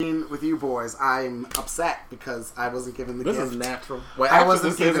With you boys, I'm upset because I wasn't given the gift. This is natural. Well, I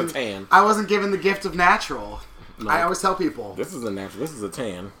wasn't this given is a tan. I wasn't given the gift of natural. No. I always tell people. This is a natural. This is a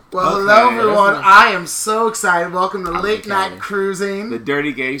tan. Well, hello everyone. I am so excited. Welcome to Late Night Cruising. The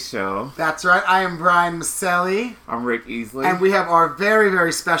Dirty Gay Show. That's right. I am Brian Maselli. I'm Rick Easley. And we have our very,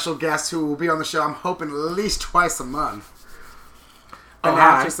 very special guest who will be on the show, I'm hoping, at least twice a month.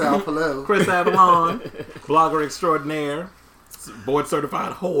 Announce yourself. Hello. Chris Avalon, blogger extraordinaire, board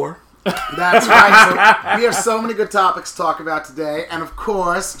certified whore. That's right. So we have so many good topics to talk about today. And of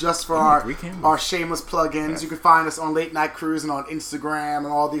course, just for our shameless plugins, you can find us on Late Night Cruising on Instagram and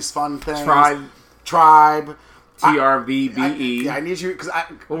all these fun things. Tribe. TRVBE. I need you because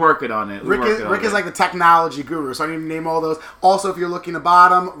we're working on it. Rick is like the technology guru, so I need to name all those. Also, if you're looking to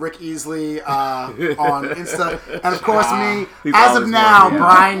bottom, Rick Easley on Insta, and of course me. As of now,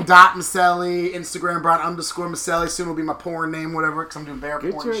 Brian.Maselli, Instagram Brian_Maselli. Soon will be my porn name, whatever, because I'm doing bear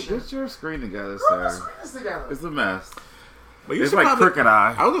porn. Get your screen together, sir. It's a mess. Well, it's like Crooked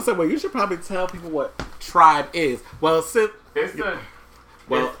Eye. I was gonna say, well, you should probably tell people what Tribe is. Well,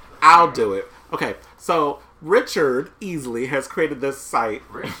 I'll do it. Okay, so Richard Easley has created this site.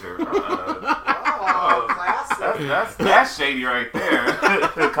 Richard, classic. That's shady right there.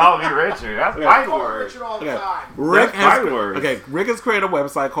 Call me Richard. That's my word. Richard all the time. Rick has created a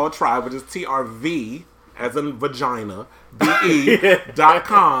website called Tribe, which is TRV as in vagina.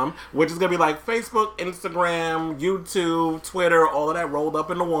 BE.com, which is going to be like Facebook, Instagram, YouTube, Twitter, all of that rolled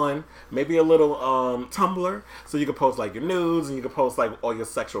up into one. Maybe a little Tumblr, so you can post like your nudes, and you can post like all your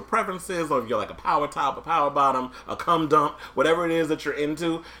sexual preferences, or if you're like a power top, a power bottom, a cum dump, whatever it is that you're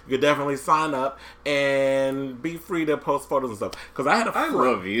into, you can definitely sign up and be free to post photos and stuff. Because I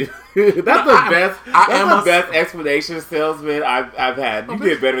love you. That's the best explanation salesman I've had. You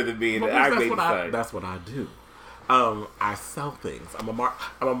did better than me. That's what I do. I sell things. I'm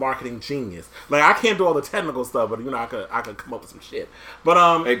a marketing genius. Like, I can't do all the technical stuff, but I could come up with some shit. But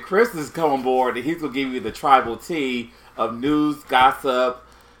and Chris is coming on board, and he's gonna give you the tribal tea of news, gossip,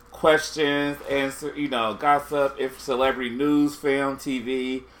 questions, answer. Gossip, if celebrity news, film,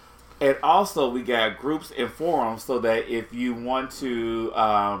 TV, and also we got groups and forums so that if you want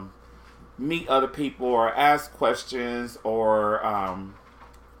to meet other people or ask questions or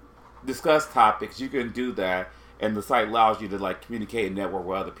discuss topics, you can do that. And the site allows you to communicate and network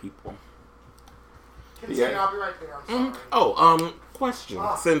with other people. Continue, I'll be right there. I'm sorry. Question.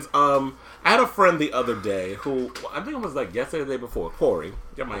 Since I had a friend the other day who I think it was yesterday or the day before, Corey.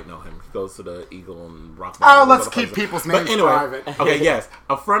 You might know him. He goes to the Eagle and Rock. Let's keep people's names private. Okay, yes.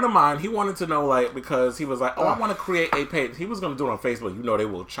 A friend of mine, he wanted to know because he was like, I want to create a page. He was going to do it on Facebook. They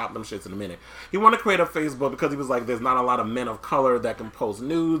will chop them shits in a minute. He wanted to create a Facebook because he was like, there's not a lot of men of color that can post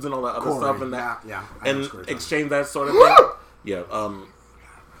nudes and all that other stuff and that, and exchange that sort of thing.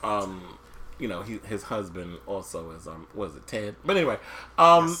 His husband also is was it Ted? But anyway,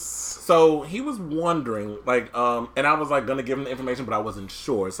 so he was wondering and I was gonna give him the information, but I wasn't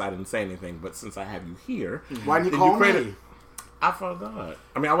sure, so I didn't say anything. But since I have you here, why didn't you call me? I forgot.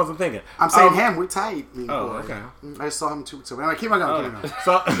 I mean, I wasn't thinking. I'm saying him. We tight. Okay. I saw him too. So anyway, keep on going.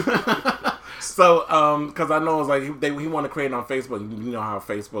 So, because I know it's he want to create it on Facebook. You know how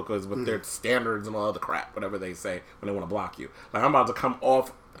Facebook is with their standards and all the crap, whatever they say when they want to block you. I'm about to come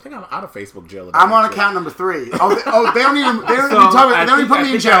off. I think I'm out of Facebook jail. I'm on account number 3. They don't even put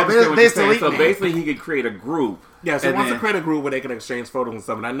me in jail. They just delete me. So basically, he could create a group. Yeah, so he wants to create a group where they can exchange photos and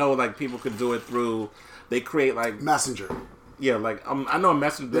stuff. And I know people could do it through. They create Messenger. Yeah, I know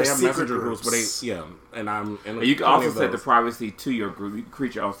Messenger. They have Messenger groups, but and you can also set the privacy to your group. You can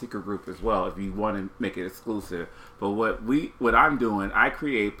create your own secret group as well if you want to make it exclusive. But what I'm doing, I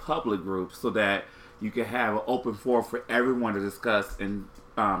create public groups so that you can have an open forum for everyone to discuss and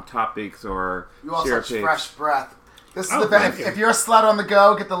topics or you also have fresh breath. This is the best. If you're a slut on the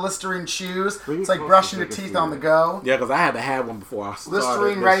go, get the Listerine shoes. It's like brushing your teeth on the go. Yeah, because I had to have one before I started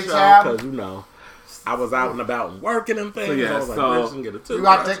Listerine the show. Because I was out and about and working and things. So, I was like, get a toothbrush. You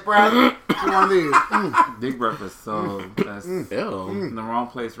got dick breath? You want these? Dick breath is that's in the wrong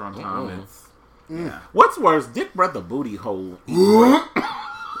place, wrong time. What's worse, dick breath or booty hole?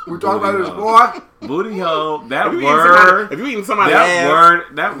 We talking about this, boy. Booty hole. That word. If you eating somebody's ass.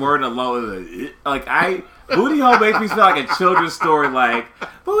 That word alone is booty hole makes me feel like a children's story.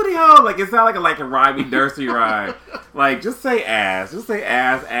 Booty hole. It sounds like a rhyming nursery rhyme. Just say ass. Just say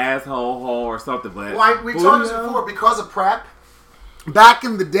ass, asshole, hole, or something. But we talked this before because of prep. Back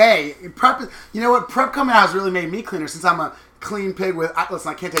in the day, prep. You know what? Prep coming out has really made me cleaner since I'm a clean pig with.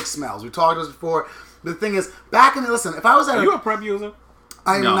 Listen, I can't take smells. We talked about this before. But the thing is, if I was at Are you a prep user?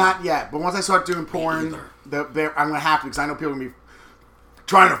 I am not yet, but once I start doing porn, I'm going to have to because I know people are going to be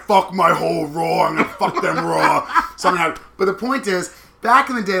trying to fuck my whole raw. I'm gonna fuck them raw. Somehow. But the point is, back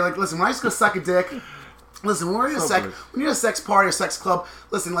in the day, like, listen, when I used to go suck a dick, listen, when you're at a sex party or sex club,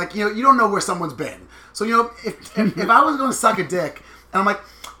 listen, like, you know, you don't know where someone's been. So, you know, if I was going to suck a dick, and I'm like,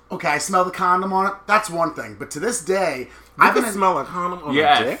 okay, I smell the condom on it, that's one thing. But to this day, I can smell a condom on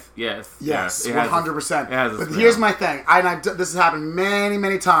a dick? Yes, 100%. But here's my thing. This has happened many,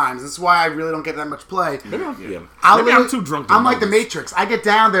 many times. This is why I really don't get that much play. Maybe I'm too drunk to I'm like the Matrix. I get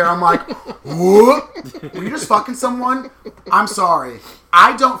down there, I'm like, whoop. When you're just fucking someone, I'm sorry.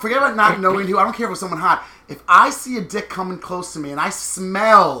 I don't, forget about not knowing who, I don't care if it's someone hot. If I see a dick coming close to me and I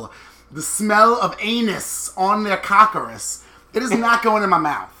smell the smell of anus on their cockerus, it is not going in my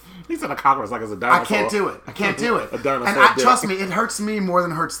mouth. He said a cockroach like it's a dinosaur. I can't do it. A dinosaur. And trust me, it hurts me more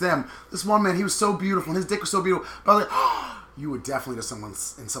than it hurts them. This one man, he was so beautiful, and his dick was so beautiful. But I was like, oh, you would definitely do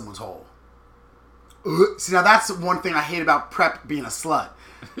in someone's hole. See, now that's one thing I hate about prep being a slut.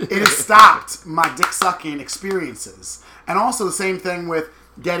 It has stopped my dick sucking experiences, and also the same thing with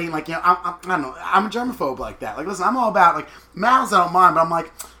getting like, you know, I don't know, I'm a germaphobe like that. Like, listen, I'm all about like mouths. I don't mind, but I'm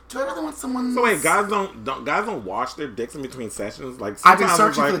like, do I really want someone? So wait, guys don't wash their dicks in between sessions? Like, I've been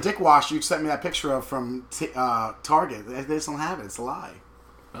searching for the dick wash you sent me that picture of from Target. They just don't have it. It's a lie.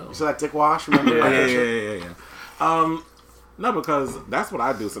 Oh. You saw that dick wash? Remember? Yeah. No, because that's what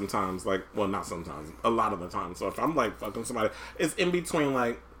I do sometimes. Like, well, not sometimes. A lot of the time. So if I'm like fucking somebody, it's in between.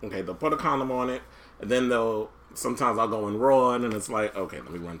 Like, okay, they'll put a condom on it, and then sometimes I'll go in raw, and it's like, okay,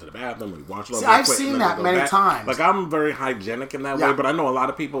 let me run to the bathroom, let me wash it up. I've seen that many times. Like, I'm very hygienic in that way, but I know a lot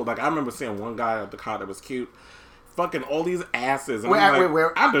of people, like, I remember seeing one guy at the car that was cute, fucking all these asses. And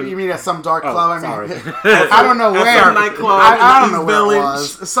where? You mean at some dark club? Sorry. I don't know where. Some nightclub. I don't know where it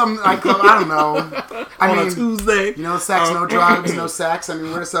was. Some nightclub. I don't know. On a Tuesday. You know, sex, no drugs, no sex. I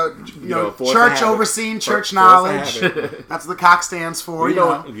mean, we're so, church overseen, church knowledge. That's what the cock stands for. You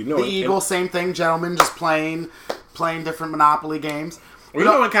know the Eagle, same thing, gentlemen, just playing different Monopoly games. Well, you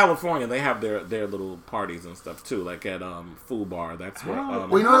know, in California, they have their little parties and stuff, too. Like at Food Bar. That's where...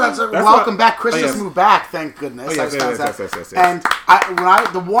 that's welcome back. Chris just moved back, thank goodness. Yes. And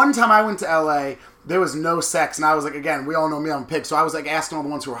the one time I went to L.A., there was no sex. And I was like, again, we all know me, I'm a pig. So I was like asking all the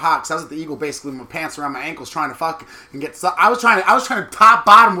ones who were hot. Because I was at the Eagle basically with my pants around my ankles trying to fuck and get stuff. I was trying to top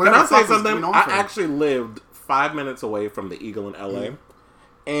bottom whatever. Can I say something? I actually lived 5 minutes away from the Eagle in L.A.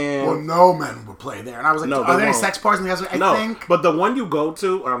 And no men would play there. And I was like, are there any sex parties? And I think. But the one you go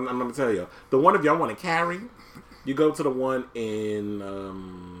to, I'm going to tell you, the one if y'all want to carry, you go to the one in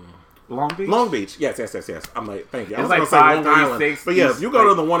Long Beach? Long Beach. Yes. I'm like, thank you. I was like going to say Long Island. But yes, if you go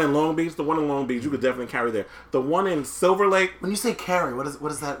to the one in Long Beach, you could definitely carry there. The one in Silver Lake. When you say carry, what is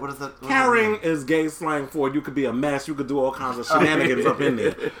that? Carrying is gay slang for you could be a mess. You could do all kinds of shenanigans up in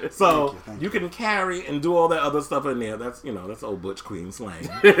there. So you can carry and do all that other stuff in there. That's, that's old butch queen slang.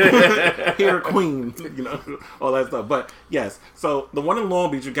 Here, queen, all that stuff. But yes, so the one in Long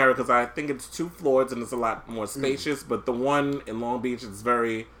Beach you carry because I think it's 2 floors and it's a lot more spacious. But the one in Long Beach is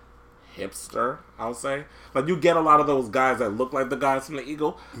very hipster, I'll say. Like, you get a lot of those guys that look like the guys from the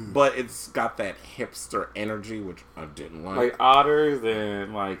Eagle, but it's got that hipster energy, which I didn't like. Like otters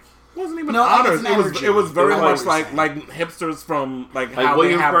and like... It wasn't even otters. It was very much like hipsters from like how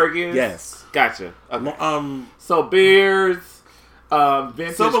Williamsburg is? Yes. Gotcha. Okay. So beers...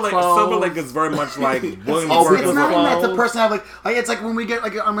 vintage Silver Lake is very much like Williamsburg. It's not even that the person have like it's like when we get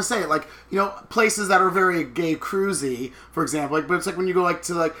like I'm gonna say it like places that are very gay cruisy, for example. Like, but it's like when you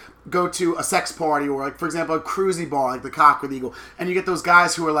go to a sex party or like for example a cruisy bar like the Cock or the Eagle, and you get those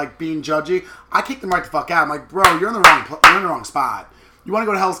guys who are like being judgy. I kick them right the fuck out. I'm like, bro, you're in the wrong spot. You want to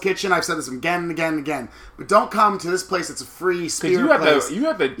go to Hell's Kitchen? I've said this again and again and again. But don't come to this place. It's a free spirit place. You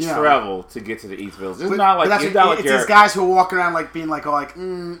have to travel to get to the East Village. It's not like it's these guys who are walking around like being like, like,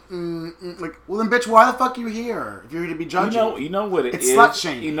 like, well then, bitch, why the fuck are you here? If you're here to be judging, you know what it's slut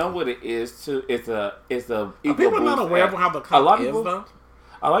shaming. You know what it is too. It's a. Are people not aware of how the cup is though?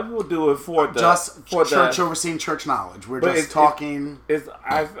 A lot of people do it for church overseeing church knowledge. We're just talking.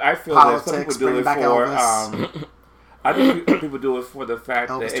 I feel politics, that some people do it for. Elvis. I think people do it for the fact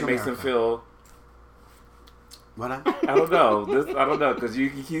that it makes them feel. What? I don't know because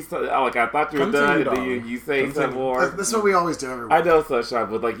you keep like I thought you were done, and then you say some more. This is what we always do. I know, Sunshine,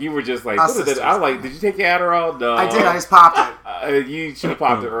 but like you were just like, I was like, did you take your Adderall? No, I did. I just popped it. You should have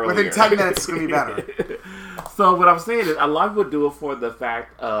popped it earlier. Within 10 minutes, it's gonna be better. So what I'm saying is, a lot of people do it for the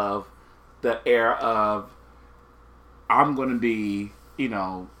fact of the air of I'm gonna be,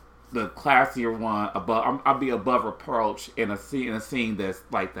 the classier one I'll be above reproach in a scene that's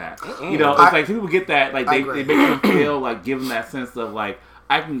like that. It's like people get that like they make them feel like give them that sense of like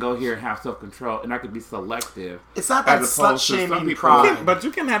I can go here and have self-control, and I can be selective. It's not that slut-shaming pride. But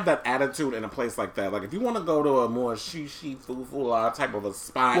you can have that attitude in a place like that. Like, if you want to go to a more foo-foo type of a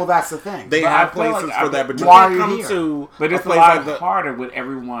spot. Well, that's the thing. They have places for that, but you why can't are come you to But it's a lot harder with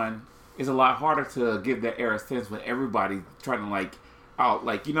everyone. It's a lot harder to give that air of sense when everybody's trying to, like, out,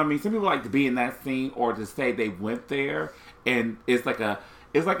 like, you know what I mean? Some people like to be in that scene or to say they went there, and it's like a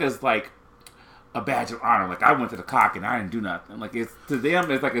badge of honor. Like, I went to the cock and I didn't do nothing. Like, it's to them,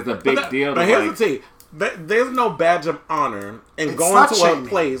 it's like it's a big deal. But here's the thing: there's no badge of honor in going to a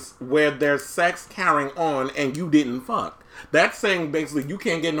place where there's sex carrying on and you didn't fuck. That's saying basically you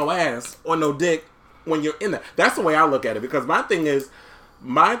can't get no ass or no dick when you're in there. That's the way I look at it, because my thing is,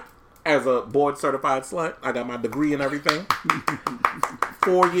 as a board certified slut, I got my degree and everything.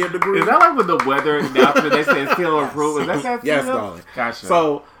 4-year degree. Is that like with the weather announcement? They say seal of approval. Is that yes, darling. Gotcha.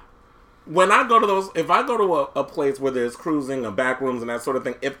 So when I go to those, if I go to a place where there's cruising and back rooms and that sort of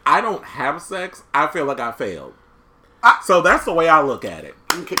thing, if I don't have sex, I feel like I failed. So that's the way I look at it.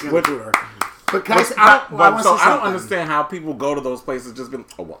 I'm kicking the cooler. But I don't understand how people go to those places just been,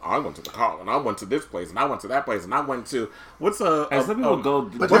 oh, well, I went to the car and I went to this place and I went to that place and I went to, what's some people go,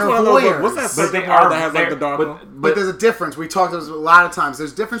 but what's one of those, what's that certain bar that has like the dark one? But there's a difference. We talked about this a lot of times.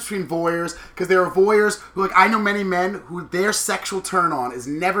 There's a difference between voyeurs, because there are voyeurs who, like, I know many men who their sexual turn on is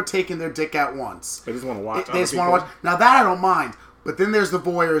never taking their dick out once. They just want to watch. They just want to watch. Now that I don't mind. But then there's the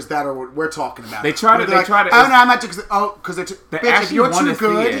voyeurs that are what we're talking about. They try to. Oh no, I'm not because they're too. Bitch, if you're too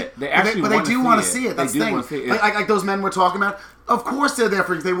good, but they do want to see it. That's the thing. Like those men we're talking about. Of course they're there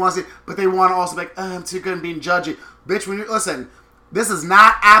for you. They want to see it, but they want to also be like, I'm too good and being judgy. Bitch, when you listen, this is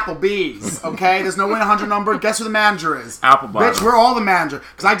not Applebee's. Okay, there's no 1-800 number. Guess who the manager is? Applebottom. Bitch, we're all the manager.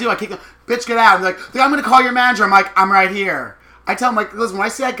 Because I kick them. Bitch, get out. And they're like, I'm going to call your manager. I'm like, I'm right here. I tell him, like, listen, when I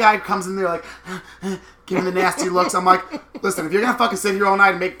see that guy who comes in there, like, giving the nasty looks, I'm like, listen, if you're going to fucking sit here all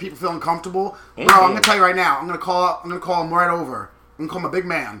night and make people feel uncomfortable, bro, I'm going to tell you right now, I'm going to call him right over. I'm going to call my big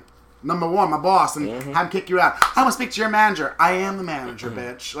man, number one, my boss, and have him kick you out. I want to speak to your manager. I am the manager,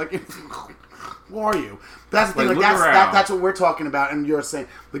 bitch. Like, who are you? That's the thing, like, that's what we're talking about, and you're saying,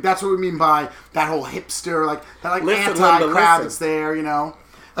 like, that's what we mean by that whole hipster, like, that, like, anti-crowd that's there, you know?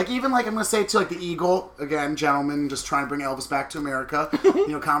 Like, even, like, I'm going to say, too, like, the Eagle, again, gentlemen, just trying to bring Elvis back to America,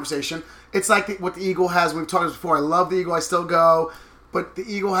 conversation. It's like what the Eagle has, we've talked about before, I love the Eagle, I still go, but the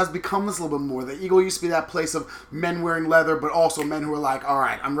Eagle has become this a little bit more. The Eagle used to be that place of men wearing leather, but also men who are like, all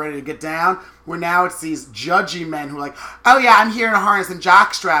right, I'm ready to get down, where now it's these judgy men who are like, oh, yeah, I'm here in a harness and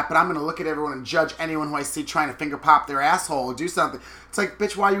jockstrap, but I'm going to look at everyone and judge anyone who I see trying to finger pop their asshole or do something. It's like,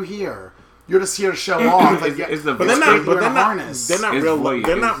 bitch, why are you here? You're just here to show off. Like, but they're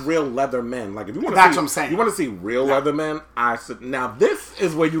not real leather men. Like, if you want to that's what I'm saying. You want to see real leather men? Now this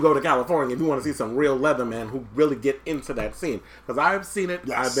is where you go to California if you want to see some real leather men who really get into that scene. Because I've seen it,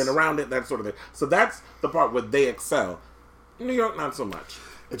 I've been around it, that sort of thing. So that's the part where they excel. New York, not so much.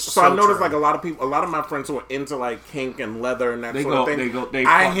 So I noticed, like, a lot of my friends who are into, like, kink and leather and that sort of thing.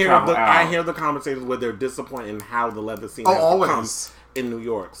 I hear the conversations where they're disappointed in how the leather scene has become in New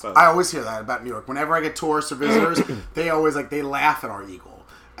York. So I always hear that about New York. Whenever I get tourists or visitors, they always, like, they laugh at our Eagle.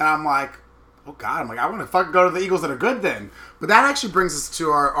 And I'm like, oh, God. I'm like, I want to fucking go to the Eagles that are good then. But that actually brings us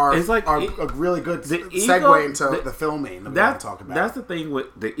to a really good segue into the filming that we're going to talk about. That's the thing with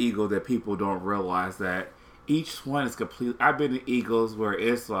the Eagle that people don't realize, that each one is completely... I've been to Eagles where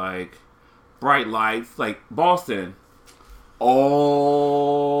it's, like, bright lights. Like, Boston.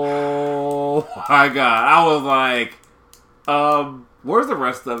 Oh, my God. I was like... where's the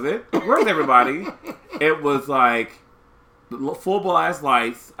rest of it? Where's everybody? It was like full blast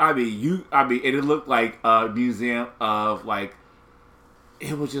lights. And it looked like a museum of, like,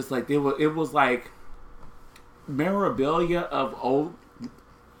 it was just like it was like memorabilia of old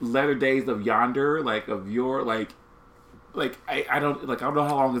leather days of yonder, like of your I don't know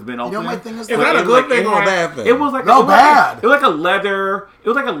how long it's been open. You know, my thing is that a good thing or a bad thing? It was like bad. It was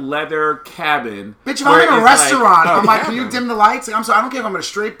like a leather cabin. Bitch, if I'm in a restaurant, I'm like, can you dim the lights? Like, I'm sorry, I don't care if I'm at a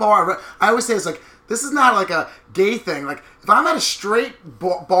straight bar. I always say it's like, this is not like a gay thing. Like, if I'm at a straight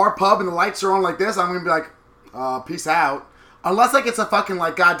bar pub and the lights are on like this, I'm gonna be like, peace out. Unless, like, it's a fucking,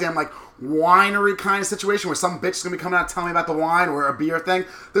 like, goddamn, like, winery kind of situation where some bitch is going to be coming out and telling me about the wine or a beer thing.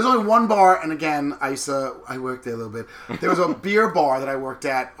 There's only one bar, and again, I worked there a little bit. There was a beer bar that I worked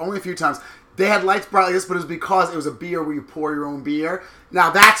at only a few times. They had lights bright like this, but it was because it was a beer where you pour your own beer. Now,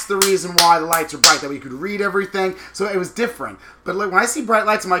 that's the reason why the lights are bright, that way you could read everything. So it was different. But, like, when I see bright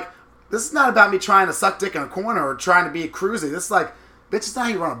lights, I'm like, this is not about me trying to suck dick in a corner or trying to be cruisy. This is like, bitch, it's not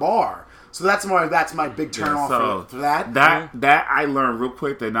how you run a bar. So that's my big turn off for that. That I learned real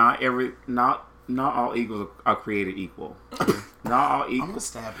quick that not not all eagles are created equal. Not all eagles. I'm gonna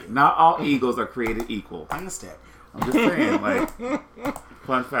stab you. Not all eagles are created equal. I'm gonna stab you. I'm just saying, like,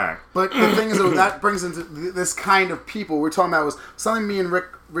 fun fact. But the thing is, though, that brings into this kind of people we're talking about was something me and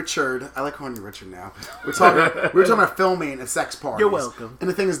Richard. I like calling you Richard now. We were talking about filming at sex parties. You're welcome. And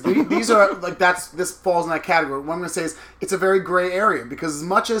the thing is, these are like this falls in that category. What I'm going to say is it's a very gray area because as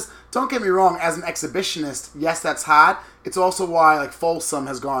much as, don't get me wrong, as an exhibitionist, yes, that's hot. It's also why like Folsom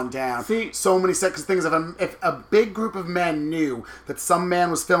has gone down. See, so many sex things. If a big group of men knew that some man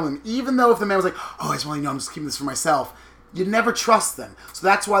was filming, even though if the man was like, oh, I just want you to know I'm just keeping this for myself, you'd never trust them. So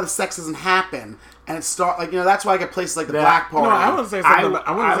that's why the sex doesn't happen. And it that's why I get places like the Black Party. No, I want to say something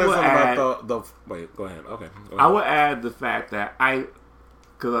about the wait, go ahead. Okay. Go ahead. I would add the fact that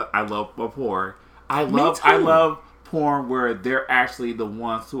because I love porn. I love porn where they're actually the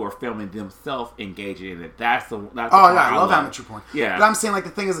ones who are filming themselves engaging in it. That's I love amateur porn. Yeah. But I'm saying like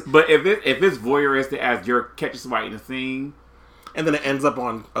the thing is, but if it's voyeuristic as you're catching somebody in the scene, and then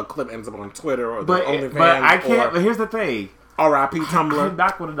a clip ends up on Twitter or but I can't. But here's the thing. R.I.P. Tumblr. I'm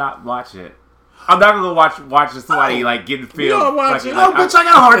not going to not watch it. I'm not going to watch somebody like getting filmed. You don't watch it. Bitch, I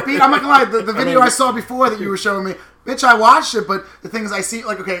got a heartbeat. I'm not going to lie. The video I saw before that you were showing me, bitch, I watched it, but the thing is, I see,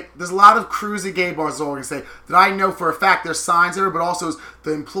 like, okay, there's a lot of cruisy gay bars, is all I'm going to say, that I know for a fact there's signs there, but also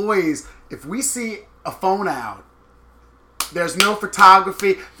the employees, if we see a phone out, there's no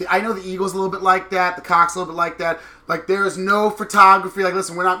photography. I know the Eagle's a little bit like that. The Cock's a little bit like that. Like, there is no photography. Like,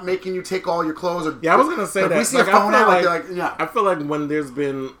 listen, we're not making you take all your clothes. I was going to say that. If we see a phone out, I feel like when there's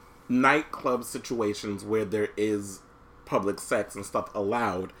been nightclub situations where there is public sex and stuff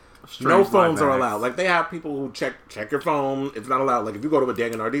allowed, no phones are allowed. Like, they have people who check your phone. It's not allowed. Like, if you go to a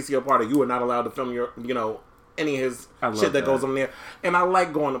Daniel Nardicio party, you are not allowed to film your, any of his shit that goes on there. And I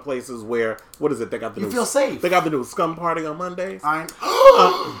like going to places where, what is it? They got the feel safe. They got the new Scum Party on Mondays. I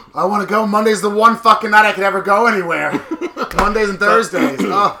want to go. Monday's the one fucking night I could ever go anywhere. Mondays and Thursdays.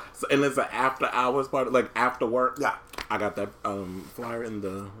 And it's an after hours party, like after work. Yeah. I got that flyer in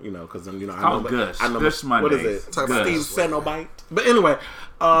the, because then, I know. Oh, Gush. I know. Gush What is it? Steve Cenobite. But anyway,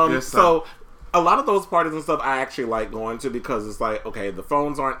 so a lot of those parties and stuff I actually like going to because it's like, okay, the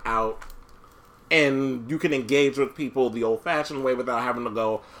phones aren't out. And you can engage with people the old-fashioned way without having to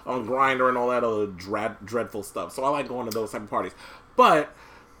go on Grindr and all that other dreadful stuff. So I like going to those type of parties. But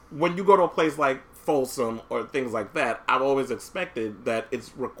when you go to a place like Folsom or things like that, I've always expected that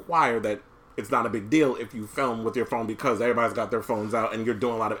it's required that it's not a big deal if you film with your phone because everybody's got their phones out and you're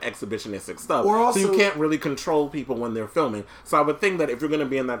doing a lot of exhibitionistic stuff. So you can't really control people when they're filming. So I would think that if you're going to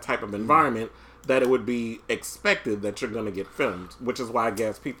be in that type of environment, that it would be expected that you're going to get filmed, which is why I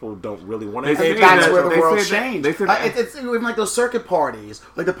guess people don't really want to. That's where the world changed. It's even like those circuit parties,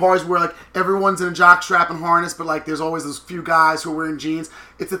 like the parties where like everyone's in a jockstrap and harness, but like there's always those few guys who are wearing jeans.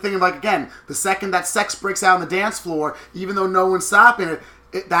 It's the thing of like, again, the second that sex breaks out on the dance floor, even though no one's stopping it,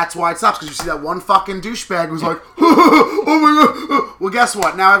 that's why it stops, because you see that one fucking douchebag who's like, oh my god. Well, guess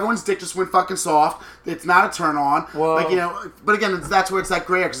what? Now everyone's dick just went fucking soft. It's not a turn on. Well, but again, that's where it's that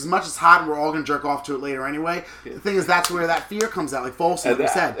gray area, because as much as hot and we're all going to jerk off to it later anyway, the thing is that's where that fear comes out, like Folsom, like we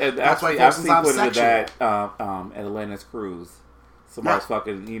said. That's why Folsom's not sexual. That at Atlantis Cruise. Somebody's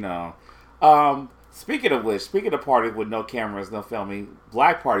fucking, speaking of parties with no cameras, no filming,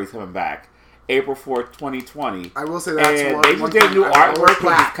 Black Party's coming back. April 4th, 2020. I will say that's and they just did new artwork,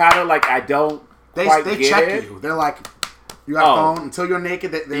 which is kind of like I don't quite they get check it. you. They're like, you got a phone until you're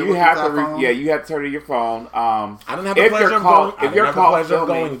naked. You have to, you have to turn to your phone. I didn't have the pleasure of going. I didn't have the pleasure of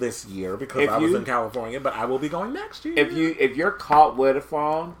going this year because I was in California, but I will be going next year. If you're caught with a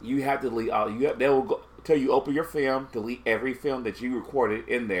phone, you have to delete all. They will go till you open your film, delete every film that you recorded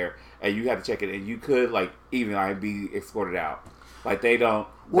in there, and you have to check it. And you could even be escorted out. Like they don't.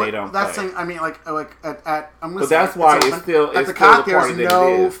 That's saying. I mean, like at. I'm gonna. But that's why it's still at the Cock. There's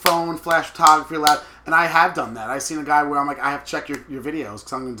no phone flash photography allowed, and I have done that. I've seen a guy where I'm like, I have to check your videos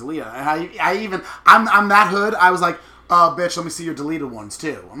because I'm gonna delete it. And I'm that hood. I was like, bitch, let me see your deleted ones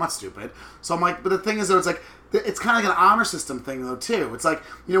too. I'm not stupid. So I'm like, but the thing is though, it's like. It's kind of like an honor system thing though too. It's like,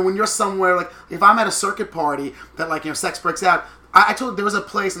 when you're somewhere, like if I'm at a circuit party that sex breaks out. I told there was a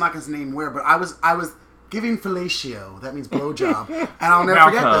place, I'm not gonna name where, but I was giving fellatio, that means blowjob, and I'll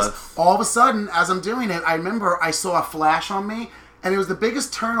never forget this. All of a sudden, as I'm doing it, I remember I saw a flash on me, and it was the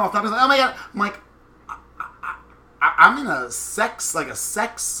biggest turn off. I was like, oh my god! I'm like, I'm in a sex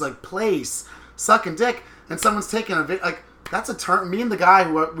place, sucking dick, and someone's taking a video. Like that's a turn. Me and the guy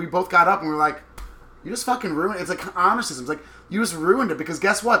we both got up and we were like, you just fucking ruined it. It's like honor systems. Like you just ruined it because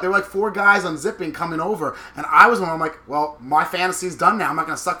guess what? There were like 4 guys unzipping coming over, and I was one. I'm like, well, my fantasy's done now. I'm not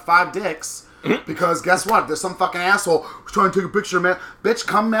gonna suck 5 dicks. Because guess what? There's some fucking asshole who's trying to take a picture of man. Bitch,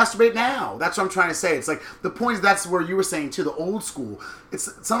 come masturbate now. That's what I'm trying to say. It's like, the point is, that's where you were saying too, the old school.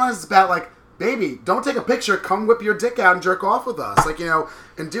 Sometimes it's about like, baby, don't take a picture. Come whip your dick out and jerk off with us, like,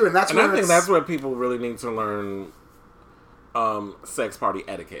 and do it. And that's where I think that's where people really need to learn sex party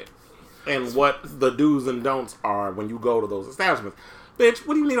etiquette and what the do's and don'ts are when you go to those establishments. Bitch,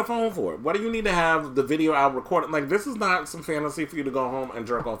 what do you need a phone for? What do you need to have the video out recorded? Like, this is not some fantasy for you to go home and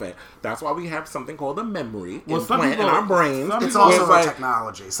jerk off at. That's why we have something called a memory implant in our brains. It's also like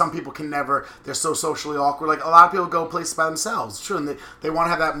technology. Some people can never, they're so socially awkward. Like, a lot of people go places by themselves. True, and they want to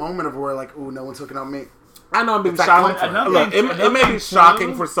have that moment of where, like, ooh, no one's looking at me. I know I'm being shocking. Look, it may be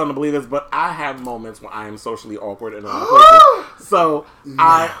shocking for some to believe this, but I have moments where I am socially awkward in a lot of places. So,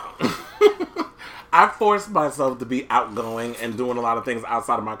 I force myself to be outgoing and doing a lot of things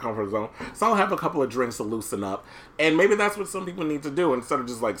outside of my comfort zone. So I'll have a couple of drinks to loosen up. And maybe that's what some people need to do instead of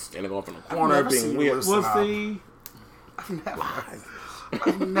just like standing off in a corner being weird. We'll see.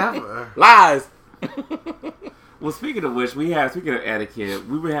 I've never. Lies. Well, speaking of speaking of etiquette,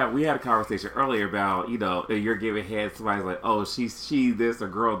 we had a conversation earlier about, you're giving head, somebody's like, oh, she this or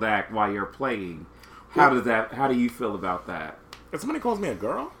girl that while you're playing. How do you feel about that? If somebody calls me a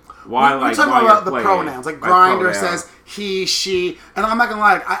girl? Why, we're talking about the pronouns. Like Grindr says he, she, and I'm not gonna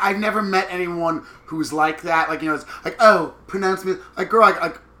lie, I've never met anyone who's like that. Like, it's like, oh, pronounce me like girl.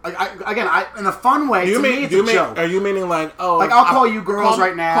 Again, in a fun way. It's a joke. Are you meaning like, oh, like I'll call you girls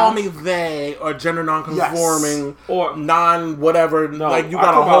right now? Call me they or gender non-conforming or non whatever. No, like you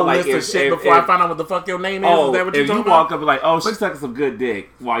got a whole list of shit before I find out what the fuck your name is. Oh, is that what you're talking about? If you walk up and like, oh, she's sucking some good dick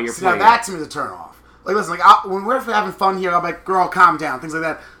while you're playing. Now that to me is a turn off. Like, listen, when we're having fun here, I'm like, girl, calm down, things like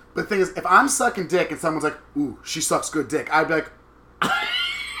that. But the thing is, if I'm sucking dick and someone's like, ooh, she sucks good dick, I'd be like,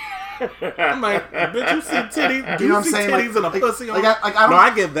 I'm like, bitch, you see titties? Do you see titties and a pussy on?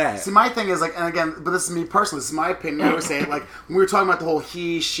 I get that. See, my thing is, like, and again, but this is me personally, this is my opinion. I was saying, like, when we were talking about the whole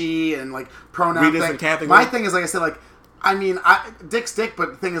he, she, and, like, pronoun thing, my thing is, like I said, like, I mean, dick's dick,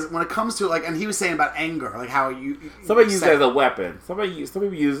 but the thing is, when it comes to, like, and he was saying about anger, like how somebody use it as a weapon. Somebody use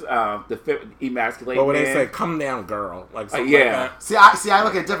the emasculate. But when they say "come down, girl," like something yeah. Like that. See, I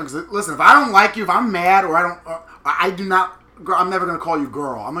look at it different. Because listen, if I don't like you, if I'm mad, or I do not. Girl, I'm never gonna call you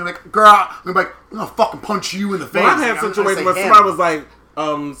girl. I'm gonna be like, girl. I'm gonna fucking punch you in the face. Well, I've had situations where somebody was like,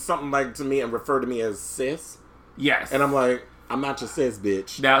 something like to me and referred to me as sis. Yes, and I'm like, I'm not your sis,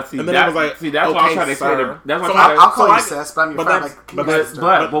 bitch. Now, see, and then I was like, that's okay, what I'm trying to say. That's what I'll call you sis, but I'm your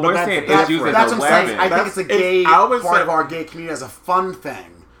friend. But we're saying it's used as a weapon. I think it's a gay part of our gay community as a fun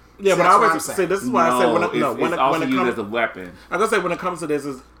thing. Yeah, but I always say this is why I say when it comes as a weapon. I'm gonna say when it comes to this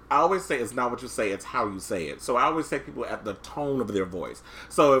is. I always say it's not what you say, it's how you say it. So I always say people at the tone of their voice.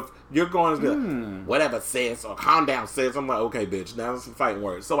 So if you're going to be like, whatever sis, or calm down sis, I'm like, okay, bitch, now that's some fighting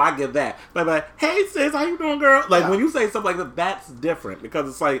words. So I get that. But like, hey sis, how you doing, girl? Like when you say stuff like that, that's different because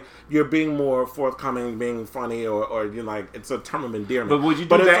it's like you're being more forthcoming, being funny, or you're like, it's a term of endearment. But would you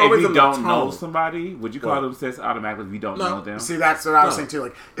do that if you don't know somebody? Would you call them sis automatically if you don't know them? See, that's what I was saying too.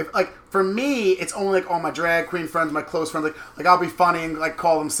 Like, if for me, it's only like all my drag queen friends, my close friends. Like I'll be funny and like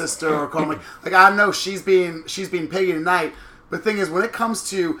call them sister or call them like I know she's being piggy tonight. But the thing is, when it comes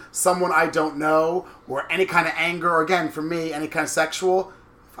to someone I don't know or any kind of anger, or again for me, any kind of sexual,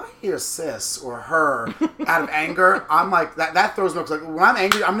 if I hear sis or her out of anger, I'm like that throws me up. Like when I'm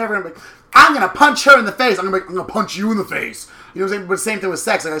angry, I'm never gonna be. I'm gonna punch her in the face. I'm gonna punch you in the face. You know what I'm saying? But the same thing with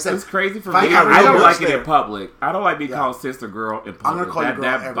sex. Like I said, it's crazy for me. I don't like it in public. I don't like being called sister girl in public. I'm gonna call you girl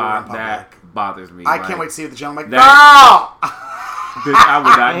everywhere in public. That bothers me. I can't wait to see you at the gym. I'm like, girl! Bitch, I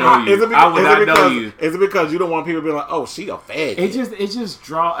would not know you. I would not know you. Is it because you don't want people to be like, oh, she a fag? It just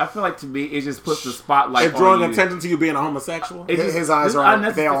draw. I feel like to me, it just puts the spotlight. It's drawing attention to you being a homosexual. His eyes are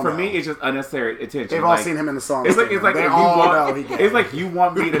unnecessary. For me, it's just unnecessary attention. They've all seen him in the song. It's like you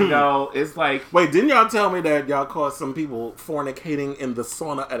want me to know. It's like, wait, didn't y'all tell me that y'all caught some people fornicating in the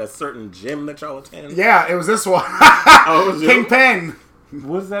sauna at a certain gym that y'all attend? Yeah, it was this one. Oh, it was Kingpin.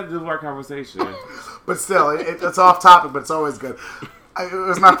 What does that do with our conversation? But still, it's off topic, but it's always good. It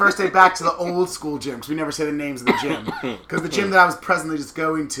was my first day back to the old school gym because we never say the names of the gym because the gym that I was presently just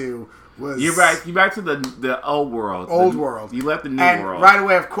going to was you're back to the old world. World. You left the new and world. Right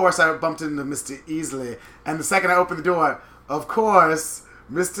away, of course, I bumped into Mr. Easley, and the second I opened the door, of course,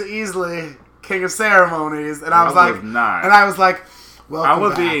 Mr. Easley, King of Ceremonies, and I was like, welcome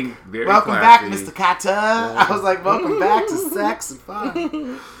back. Being very welcome classy. back, Mr. Kata. I was like, welcome back to sex and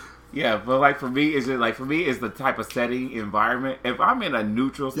fun. Yeah, but like for me, it's the type of setting, environment. If I'm in a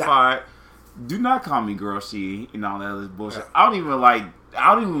neutral spot, do not call me girl, she, and all that other bullshit. Yeah. I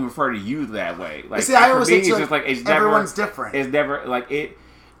don't even refer to you that way. Like, see, I always say it's just like it's everyone's never, different. It's never like it.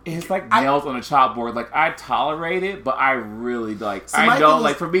 It's like nails on a chalkboard. Like, I tolerate it, but I really like. So I know,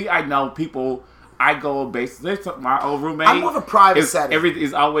 like, for me, I know people. I go based. My old roommate. I'm more of a private setting. Everything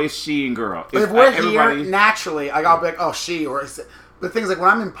is always she and girl. But if we're here, naturally, I'll be like, oh, she or. But things like when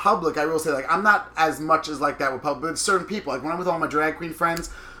I'm in public, I will say like I'm not as much as like that with public. But certain people, like when I'm with all my drag queen friends,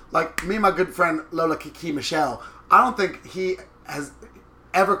 like me and my good friend Lola Kiki Michelle, I don't think he has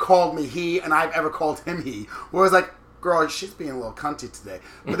ever called me he, and I've ever called him he. Whereas like. Girl, she's being a little cunty today.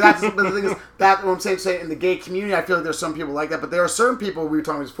 But but the thing is, that what I'm saying in the gay community, I feel like there's some people like that. But there are certain people, we were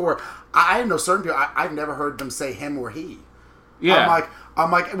talking about before, I know certain people, I've never heard them say him or he. Yeah. I'm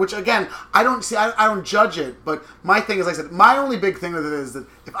like, which again, I don't judge it, but my thing is, like I said, my only big thing with it is that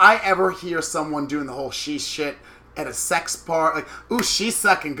if I ever hear someone doing the whole she shit at a sex part, like, ooh, she's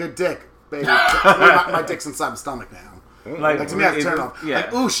sucking good dick, baby. my dick's inside my stomach now. Like to me, I turn it off. Yeah.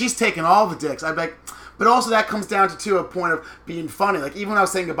 Like, ooh, she's taking all the dicks. I'd be like, but also that comes down to a point of being funny. Like even when I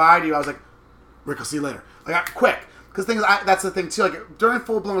was saying goodbye to you, I was like, Rick, I'll see you later. Like quick, because that's the thing too. Like during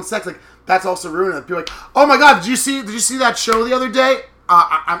full blown sex, like that's also ruining it. People are like, oh my god, did you see that show the other day?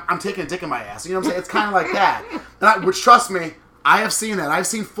 I'm taking a dick in my ass. You know what I'm saying? It's kind of like that. Which trust me, I have seen that. I've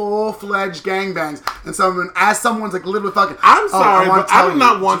seen full-fledged gangbangs, and as someone's like literally fucking. I'm sorry, but I do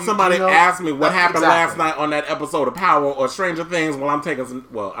not want somebody to ask me what happened last night on that episode of Power or Stranger Things while I'm taking some.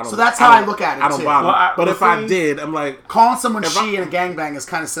 Well, I don't. So that's how I look at it. I don't bother. But if I did, I'm like calling someone she in a gangbang is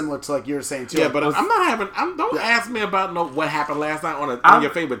kind of similar to like you're saying too. Yeah, but I'm not having. Don't ask me about what happened last night on your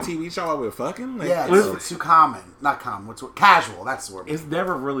favorite TV show. We're fucking. Like, yeah, it's too common. Not common. Casual. That's the word. It's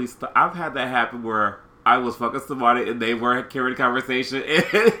never really. I've had that happen where. I was fucking somebody and they were carrying a conversation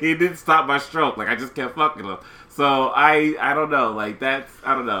and he didn't stop my stroke. Like I just kept fucking him. So I don't know. Like that's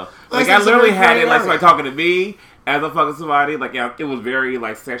I don't know. Like I literally had it like somebody talking to me as I'm fucking somebody. Like it was very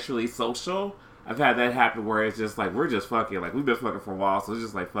like sexually social. I've had that happen where it's just like we're just fucking. Like we've been fucking for a while, so it's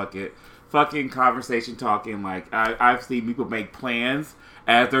just like fuck it, fucking conversation talking. Like I've seen people make plans.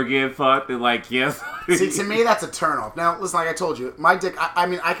 As they're getting fucked, and like, yes. See, to me, that's a turnoff. Now, listen, like I told you, my dick, I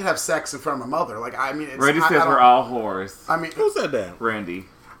mean, I could have sex in front of my mother. Like, I mean, it's... Randy says we're all whores. I mean... Who said that? Randy.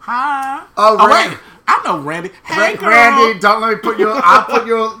 Hi. Oh, Randy. Wait. I know Randy. Hey, girl. Randy, don't let me put I'll put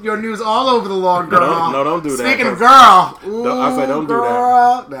your news all over the lawn, girl. No, don't do that. Speaking of girl. Ooh, I say don't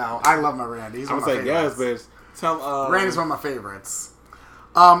girl. do that. No, I love my Randy. He's one of my favorites. Yes, bitch. Randy's one of my favorites.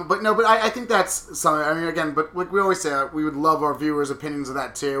 But no, but I think that's something. I mean, again, but like we always say, we would love our viewers' opinions of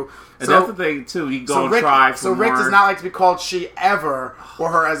that too. And that's the thing too. You go and try. So Rick does not like to be called she ever or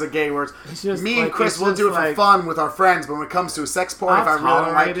her as a gay word. Me and Chris will do it for fun with our friends, but when it comes to a sex party, if I really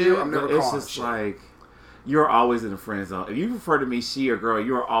don't like you, I'm never calling it. It's just like you're always in the friend zone. If you refer to me she or girl,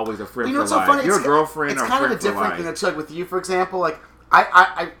 you're always a friend for life. So funny? You're a girlfriend or friend for life. It's kind of a different thing. That's like with you, for example. Like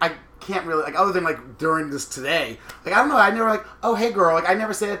I can't really, like, other than, like, during this today, like, I don't know, I never, like, oh, hey, girl, like, I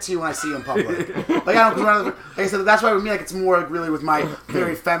never say that to you when I see you in public. Like, I don't, like I said, that's why with me, like, it's more, like, really with my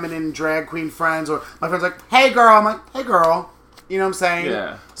very feminine drag queen friends, or my friends like, hey, girl, I'm like, hey, girl, you know what I'm saying?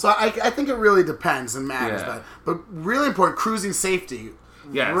 Yeah. So I think it really depends and matters, but really important, cruising safety.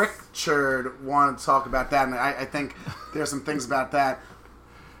 Yes. Richard wanted to talk about that, and I think there's some things about that.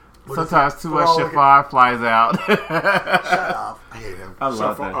 Sometimes too much chiffon flies out. Shut up. I hate him. I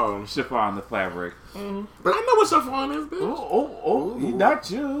love that. Chiffon the fabric. Mm-hmm. But I know what chiffon is, bitch. Oh, not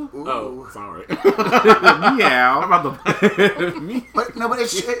you. Ooh. Oh, sorry. Meow. I'm about to... But no, but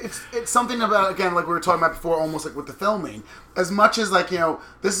it's something about, again, like we were talking about before, almost like with the filming. As much as, like, you know,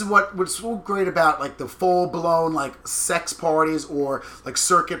 this is what's so great about, like, the full-blown, like, sex parties or, like,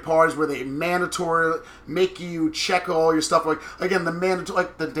 circuit parties where they mandatory make you check all your stuff. Like, again, the mandatory,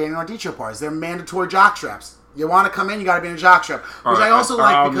 like, the Daniel Ardicho parties, they're mandatory jock straps. You want to come in, you got to be in a jockstrap. Which I also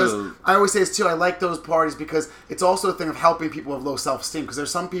like because, I always say this too, I like those parties because it's also a thing of helping people with low self-esteem. Because there's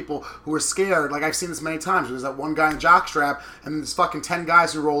some people who are scared, like I've seen this many times, where there's that one guy in a jockstrap and there's fucking 10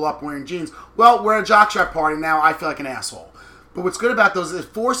 guys who roll up wearing jeans. Well, we're at a jockstrap party, now I feel like an asshole. But what's good about those is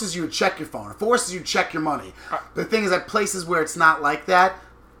it forces you to check your phone. It forces you to check your money. The thing is, at places where it's not like that,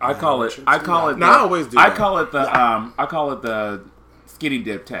 I call it the skinny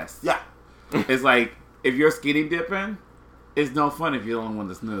dip test. Yeah. It's like, if you're skinny dipping, it's no fun if you're the only one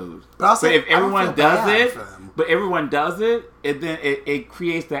that's nude. But if everyone does it, and then it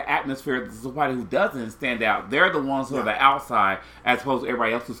creates that atmosphere that somebody who doesn't stand out, they're the ones who are the outside, as opposed to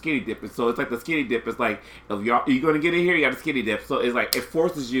everybody else who's skinny dipping. So it's like the skinny dip is like, if you're going to get in here, you got to skinny dip. So it's like, it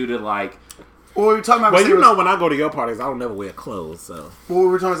forces you to like... Well, you're talking about. Well, you know, when I go to your parties, I don't never wear clothes. So, well,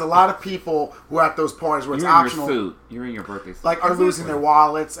 we're talking about a lot of people who are at those parties where it's optional. You're in your birthday suit. Like, are losing their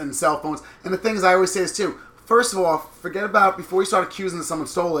wallets and cell phones. And the things I always say is too. First of all, forget about before you start accusing that someone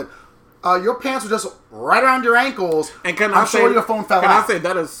stole it. Your pants were just right around your ankles. And I'm sure your phone fell out. Can I say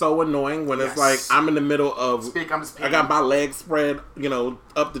that is so annoying when it's like I'm in the middle of I got my legs spread,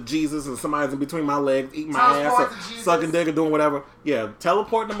 up to Jesus, and somebody's in between my legs eating my ass or sucking dick or doing whatever. Yeah,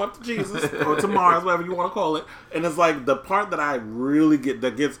 teleporting them up to Jesus or to Mars, whatever you want to call it. And it's like the part that I really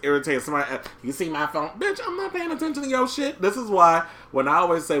gets irritated. Somebody, you see my phone, bitch, I'm not paying attention to your shit. This is why when I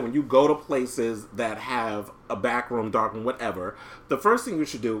always say when you go to places that have a back room, dark room, whatever, the first thing you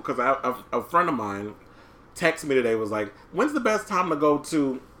should do, because a friend of mine texted me today, was like, when's the best time to go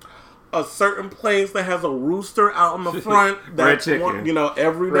to a certain place that has a rooster out in the front? Red chicken.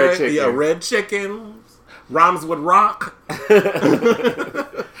 Every day. Chicken. Yeah, red chicken. Rhymes with rock.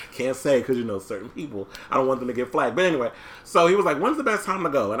 Can't say because certain people. I don't want them to get flagged. But anyway, so he was like, when's the best time to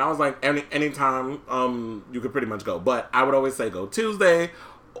go? And I was like, anytime you could pretty much go. But I would always say go Tuesday,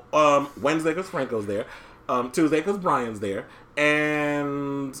 Wednesday because Franco's there, Tuesday because Brian's there,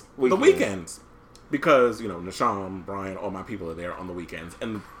 and the weekends. Because, Nashawn, Brian, all my people are there on the weekends.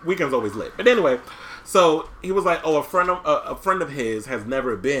 And the weekend's always lit. But anyway, so he was like, a friend of his has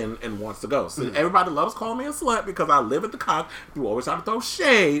never been and wants to go. So everybody loves calling me a slut because I live at the Cock. You always try to throw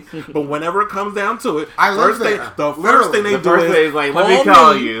shade. But whenever it comes down to it, the first thing they do is like, let me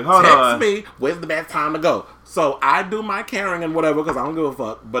call you. Text me, when's the best time to go? So I do my caring and whatever because I don't give a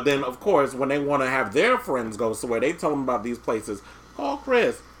fuck. But then, of course, when they want to have their friends go somewhere, they tell them about these places. Call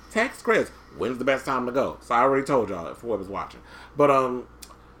Chris. Text Chris. When's the best time to go? So I already told y'all if whoever's watching. But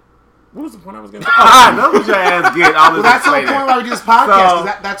what was the point I was going to say? I know what your ass get all this. Well, that's the whole point why we do this podcast.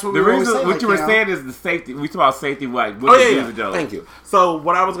 So that's what we were saying. What you were saying is the safety. We talk about safety. Thank you. So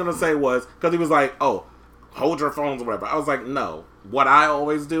what I was going to say was, because he was like, oh, hold your phones or whatever. I was like, no. What I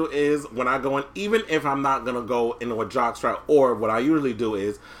always do is when I go in, even if I'm not going to go into a jockstrap, or what I usually do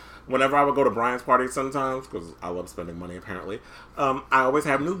is, whenever I would go to Brian's party sometimes, because I love spending money apparently, I always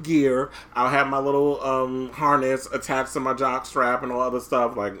have new gear. I'll have my little harness attached to my jock strap and all other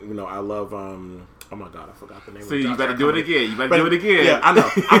stuff. Like, I love, oh my God, I forgot the name of the you better do it again. Yeah, I know.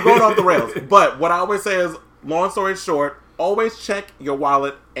 I'm going off the rails. But what I always say is, long story short, always check your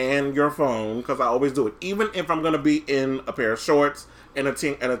wallet and your phone, because I always do it. Even if I'm going to be in a pair of shorts and a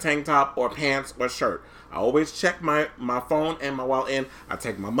tank top or pants or shirt. I always check my phone and my wallet in. I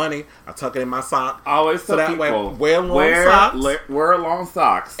take my money. I tuck it in my sock. I always tell that people, way, wear long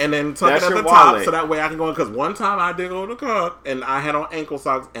socks. And then tuck it at the top so that way I can go in. Because one time I did go to the club and I had on ankle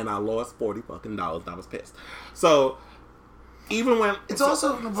socks and I lost $40 fucking and I was pissed. So even when... It's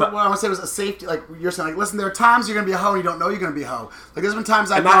also, what I want to say was a safety, like you're saying, like, listen, there are times you're going to be a hoe and you don't know you're going to be a hoe. Like, there's been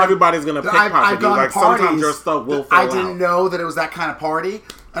times and not everybody's going to pickpocket you. Like, sometimes your stuff will fall out. I didn't know that it was that kind of party.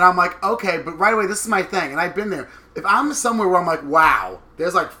 And I'm like, okay, but right away, this is my thing. And I've been there. If I'm somewhere where I'm like, wow,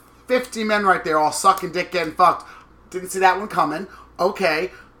 there's like 50 men right there all sucking dick, getting fucked. Didn't see that one coming.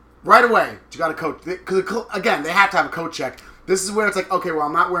 Okay. Right away, you got a coat. Because, again, they have to have a coat check. This is where it's like, okay, well,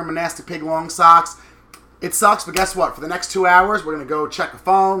 I'm not wearing monastic pig long socks. It sucks, but guess what? For the next 2 hours, we're going to go check the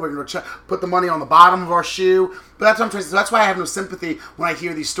phone. We're going to put the money on the bottom of our shoe. But that's what I'm trying to say. So that's why I have no sympathy when I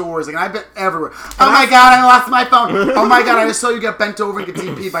hear these stories. Like, I've been everywhere. Oh, my God, I lost my phone. Oh, my God, I just saw you get bent over and get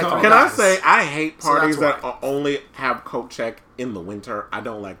DP'd by 3 guys. Can I say, I hate parties that only have coat check in the winter. I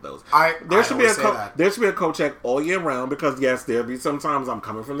don't like those. There should be a coat check all year round because, yes, there'll be sometimes I'm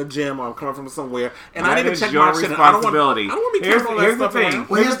coming from the gym or I'm coming from somewhere and I need to check my shit. I don't want to be careful. Here's the thing.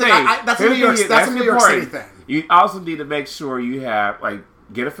 Well, here's the thing. That's a New York City thing. You also need to make sure you have,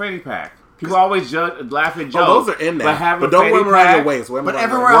 get a fanny pack. People always laugh and joke. Oh, those are in there. But don't wear them around your waist. But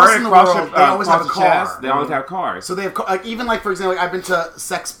everywhere else in the world, they always have a car. They always have cars. So they have, even for example, I've been to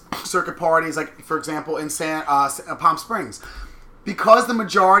sex circuit parties, for example, in Palm Springs. Because the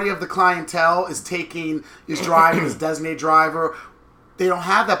majority of the clientele is driving as designated driver, they don't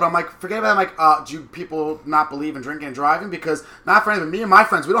have that. But I'm like, forget about it. I'm like, do people not believe in drinking and driving? Because not for anything, me and my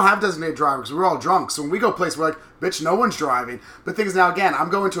friends, we don't have designated drivers because we're all drunk. So when we go places, we're like, bitch, no one's driving. But things now, again, I'm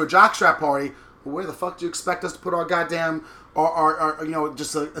going to a jockstrap party. Well, where the fuck do you expect us to put our goddamn,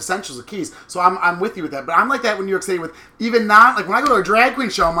 just essentials of keys? So I'm with you with that. But I'm like that in New York City with even not, like when I go to a drag queen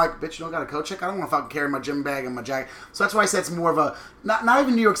show, I'm like, bitch, you don't got a coat check? I don't want to fucking carry my gym bag and my jacket. So that's why I said it's more of a, not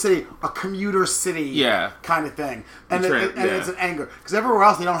even New York City, a commuter city kind of thing. And it's an anger. Because everywhere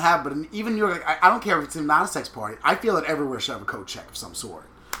else they don't have, but even New York, I don't care if it's not a sex party. I feel that everywhere should have a coat check of some sort.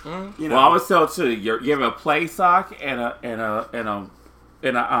 Mm-hmm. Well, I would tell too, you have a play sock and a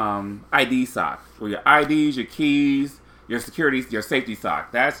ID sock. Where your IDs, your keys, your security, your safety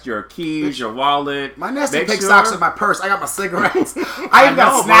sock. That's your keys, your wallet. My nasty pig socks in my purse. I got my cigarettes. I even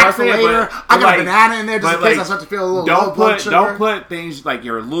got snacks for later. I got a banana in there just in case I start to feel a little low blood sugar. Don't put things like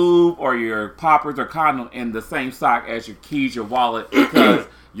your lube or your poppers or condom in the same sock as your keys, your wallet, because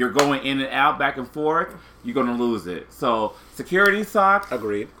you're going in and out, back and forth, you're going to lose it. So, security socks.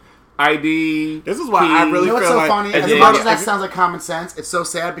 Agreed. ID. This is why I really You know what's feel so like... funny? As much as that sounds like common sense, it's so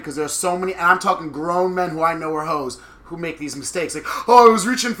sad because there's so many, and I'm talking grown men who I know are hoes, who make these mistakes. Like, oh, I was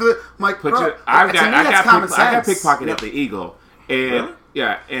reaching for the... I'm like, bro, I got sense. pickpocketed at the Eagle. And... Really?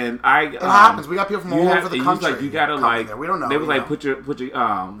 Yeah, and I... It happens. We got people from all over the country. You gotta like... There. We don't know. They was like, put your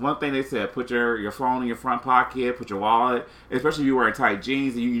one thing they said, put your phone in your front pocket, put your wallet, especially if you're wearing tight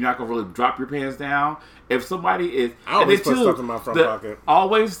jeans and you're not gonna really drop your pants down. If somebody is... I always put stuff in my front pocket.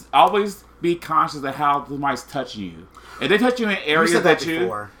 Always be conscious of how somebody's touching you. If they touch you in areas that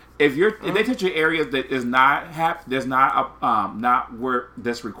you... If they touch your areas that is not where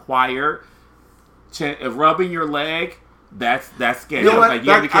that's required, rubbing your leg... That's scary. You know what? Like, you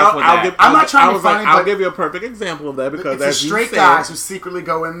gotta be careful with that. I'm not trying to be funny, I'll give you a perfect example of that because it's the straight guys who secretly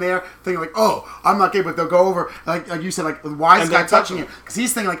go in there thinking like, oh, I'm not gay, but they'll go over like you said, like, why is this guy touching you? Because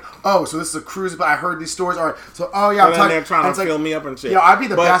he's thinking like, oh, so this is a cruise, but I heard these stories. All right, so yeah, I'm they're trying to fill me up and shit. Yeah, I'd be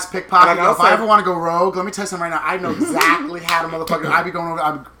the best pickpocket. If I ever want to go rogue, let me tell you something right now. I know exactly how to motherfucker. I'd be going over.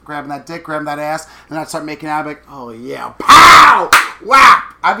 I'd be grabbing that dick, grabbing that ass, and I'd start making out. Like, oh yeah, pow,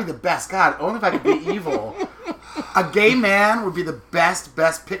 whap. I'd be the best. God, only if I could be evil. A gay man would be the best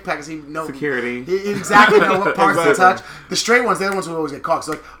pickpocket. He know security. He exactly know what parts to touch. The straight ones, they're the ones who always get caught.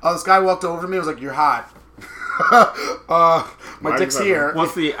 So like, oh, this guy walked over to me. I was like, "You're hot." My dick's here. Well,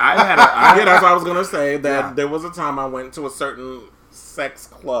 see, yeah, that's what I was gonna say. That there was a time I went to a certain sex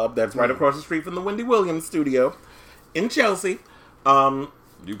club that's right across the street from the Wendy Williams studio in Chelsea.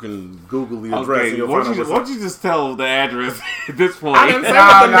 You can Google the address. Why don't you just tell the address at this point? I didn't say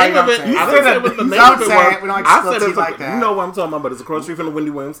what the name of it. I didn't say what the name of it was. We don't I said it's like that. You know what I'm talking about, but it's across the street from the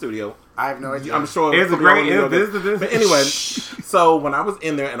Wendy Williams studio. I have no idea. I'm sure it's a great. But anyway, so when I was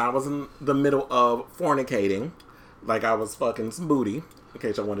in there and I was in the middle of fornicating, like I was fucking some booty, in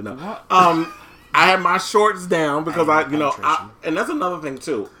case y'all want to know. I had my shorts down because and that's another thing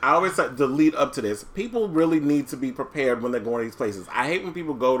too. I always say the lead up to this, people really need to be prepared when they're going to these places. I hate when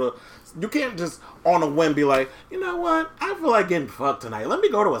people go to, you can't just on a whim be like, you know what, I feel like getting fucked tonight. Let me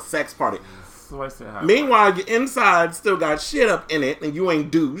go to a sex party. Meanwhile, your inside still got shit up in it and you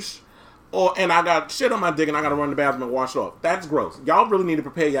ain't douche. And I got shit on my dick and I gotta run to the bathroom and wash it off. That's gross. Y'all really need to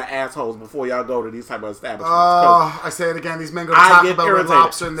prepare your assholes before y'all go to these type of establishments. I say it again. These men go to Taco Bell with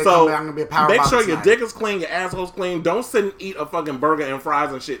lobster and they come back. I'm gonna be a power. Make sure your dick is clean, your asshole's clean. Don't sit and eat a fucking burger and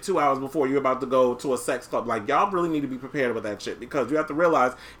fries and shit 2 hours before you're about to go to a sex club. Like, y'all really need to be prepared with that shit because you have to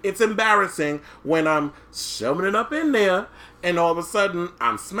realize it's embarrassing when I'm shoving it up in there and all of a sudden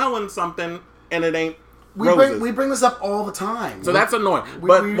I'm smelling something and it ain't. We bring this up all the time. So that's annoying.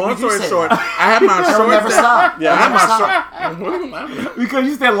 But long story short, I had my shorts. Never stop. Yeah, I had my shorts. Because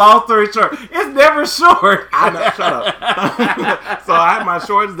you said long story short. It's never short. Shut up. So I had my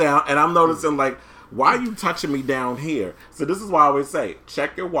shorts down, and I'm noticing, like, why are you touching me down here? So this is why I always say,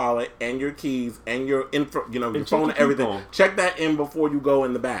 check your wallet and your keys and your info, your phone and everything. Check that in before you go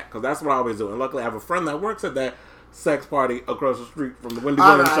in the back, because that's what I always do. And luckily, I have a friend that works at that sex party across the street from the Wendy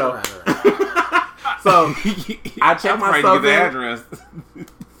Williams show. So I check myself in. Address.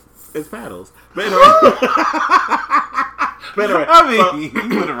 It's Paddles. But anyway, you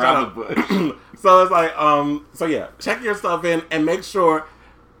went around the bush. So it's like, so yeah, check your stuff in and make sure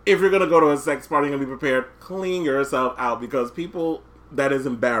if you're gonna go to a sex party, you're gonna be prepared. Clean yourself out because people, that is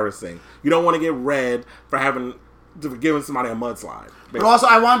embarrassing. You don't want to get red for giving somebody a mudslide. But also,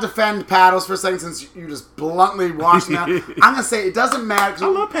 I want to defend Paddles for a second since you just bluntly washed me out. I'm gonna say it doesn't matter. I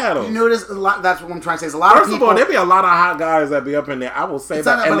love Paddles. You notice a lot. That's what I'm trying to say. Is a lot of people. First of all, there be a lot of hot guys that be up in there. I will say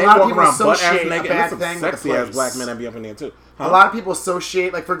that, and they walk around butt ass naked. And some sexy ass black men that be up in there too. A lot of people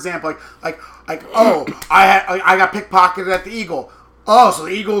associate, like for example, like oh, I got pickpocketed at the Eagle. Oh, so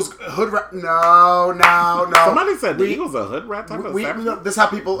the Eagle's hood rat? No. Somebody said the Eagle's a hood rat type of establishment? This is how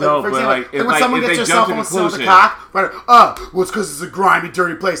people, no, for example, like, when someone gets their cell phone with a cock, right? Oh, well, it's because it's a grimy,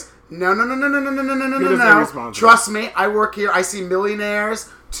 dirty place. No. Trust me, I work here. I see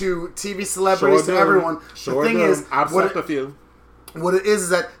millionaires to TV celebrities to everyone. The thing is, I've slept a few. What it is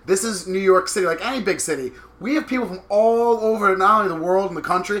that this is New York City, like any big city. We have people from all over, not only the world and the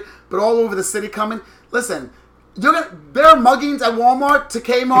country, but all over the city coming. Listen. There are muggings at Walmart, to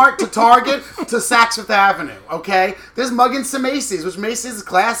Kmart, to Target, to Saks Fifth Avenue, okay? There's muggings to Macy's, which Macy's is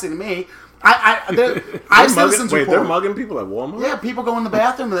classy to me. I've citizens report. They're mugging people at Walmart? Yeah, people go in the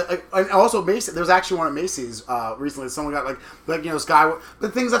bathroom. And also, Macy's. There was actually one at Macy's recently. Someone got, this guy. The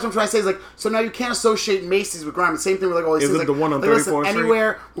things that's what I'm trying to say is, so now you can't associate Macy's with crime. The same thing with, all these things. Is it the one on 34th Street?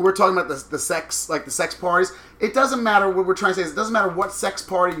 Anywhere where we're talking about the sex, the sex parties, it doesn't matter what we're trying to say. It doesn't matter what sex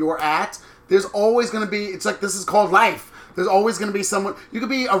party you're at. There's always going to be, it's like, this is called life. There's always going to be someone. You could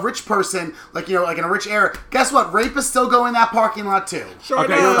be a rich person, like in a rich area. Guess what? Rapists still go in that parking lot too. Sure,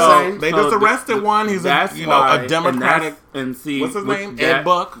 okay, you know what I'm saying? They just arrested one. He's a Democratic. And see, what's his name? Ed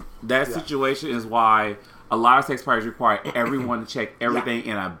Buck. That situation is why a lot of sex parties require everyone to check everything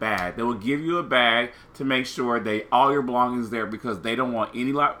in a bag. They will give you a bag to make sure all your belongings there because they don't want they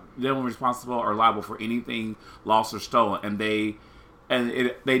don't want responsible or liable for anything lost or stolen, and they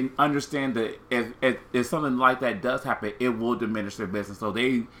understand that if something like that does happen, it will diminish their business. So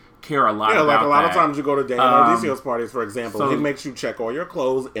they care a lot about that. Yeah, like a lot of times you go to Daniel Ordicio's parties, for example. He makes you check all your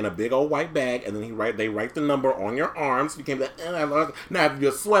clothes in a big old white bag, and then they write the number on your arms. You can't be like, now if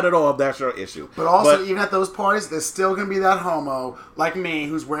you sweat it off, that's your issue. But also, even at those parties, there's still going to be that homo, like me,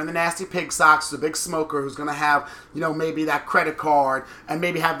 who's wearing the nasty pig socks, the big smoker, who's going to have, maybe that credit card, and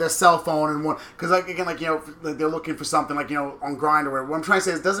maybe have their cell phone and one. Because, they're looking for something, on Grindr or whatever. What I'm trying to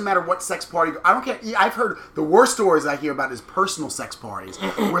say is, it doesn't matter what sex party. I don't care. I've heard the worst stories I hear about is personal sex parties.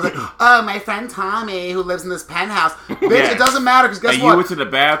 Where oh, my friend Tommy, who lives in this penthouse. Bitch, It doesn't matter, because guess what? You went to the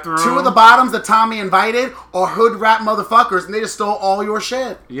bathroom. 2 of the bottoms that Tommy invited are hood-rat motherfuckers, and they just stole all your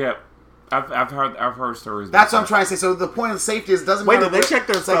shit. Yeah. I've heard stories. That's what I'm trying to say. So the point of safety is, it doesn't matter. Wait, did they check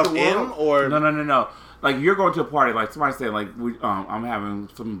their stuff in, or... No. Like, you're going to a party, like somebody said, like, I'm having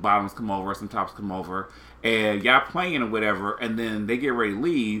some bottoms come over, some tops come over, and y'all playing or whatever, and then they get ready to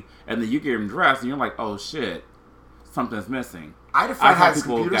leave, and then you get them dressed, and you're like, oh shit, something's missing. I had a friend who had his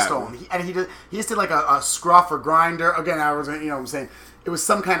computer stolen, he just did like a Scruff or Grindr. Again, I was, I'm saying, it was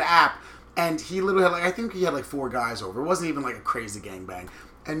some kind of app, and he literally had I think he had 4 guys over. It wasn't even like a crazy gangbang.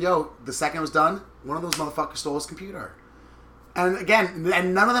 And the second it was done, one of those motherfuckers stole his computer. And again,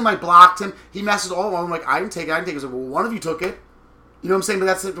 none of them blocked him. He messaged all of them like, I didn't take it. He was like, well, one of you took it. You know what I'm saying? But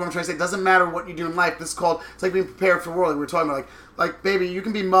that's what I'm trying to say. It doesn't matter what you do in life. It's like being prepared for war. Like we were talking about, like baby, you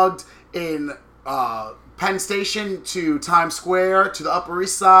can be mugged in Penn Station to Times Square to the Upper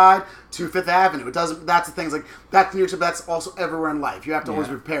East Side to Fifth Avenue. It doesn't. That's the things like that's New York City. But that's also everywhere in life. You have to always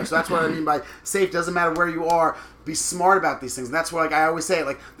be prepared. So that's what I mean by safe. Doesn't matter where you are. Be smart about these things. And that's why, I always say,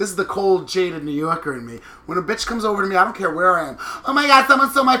 this is the cold, jaded New Yorker in me. When a bitch comes over to me, I don't care where I am. Oh my God,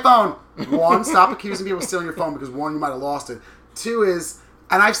 someone stole my phone. 1, stop accusing people of stealing your phone because 1, you might have lost it. 2 is,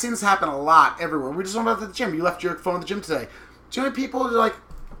 and I've seen this happen a lot everywhere. We just went out to the gym. You left your phone at the gym today. Do you know people who are like,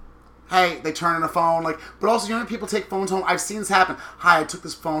 hey, they turn in a phone, but also, you know, people take phones home. I've seen this happen. Hi, I took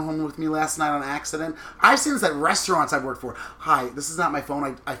this phone home with me last night on accident. I've seen this at restaurants I've worked for. Hi, this is not my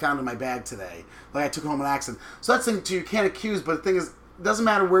phone. I found it in my bag today. I took it home on accident. So that's the thing too. You can't accuse, but the thing is, it doesn't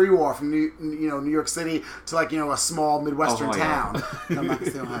matter where you are, from New York City to a small Midwestern town. I'm not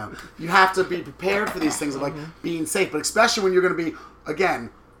gonna say Ohio. You have to be prepared for these things of being safe, but especially when you're going to be again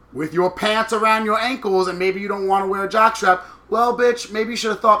with your pants around your ankles and maybe you don't want to wear a jockstrap. Well, bitch, maybe you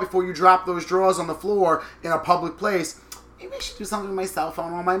should have thought before you drop those drawers on the floor in a public place. Maybe I should do something with my cell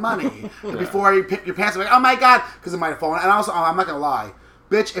phone or my money. Before you pick your pants, I'm like, oh my God, because it might have fallen. And also, I'm not going to lie.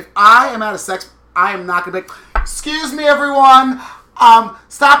 Bitch, if I am out of sex, I am not going to be like, excuse me, everyone.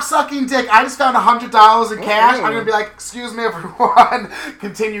 Stop sucking dick. I just found $100 in cash. I'm going to be like, excuse me, everyone.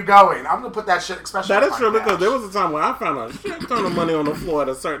 Continue going. I'm going to put that shit, especially that is true, because there was a time when I found a shit ton of money on the floor at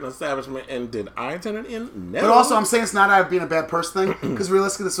a certain establishment, and did I turn it in? No. But also, I'm saying it's not out of being a bad person thing, because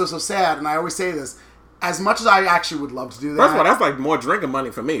realistically, this was so sad, and I alwa's say this. As much as I actually would love to do that. First of all, that's more drinking money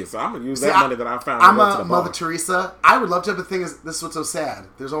for me, so I'm going to use that money that I found. I'm a Mother Teresa. I would love to, but the thing is, this is what's so sad.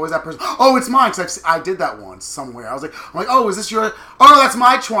 There's always that person, oh, it's mine, because I did that once somewhere. I'm like, oh, is this your, oh, no, that's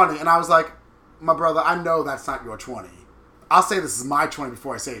my 20. And I was like, my brother, I know that's not your 20. I'll say this is my 20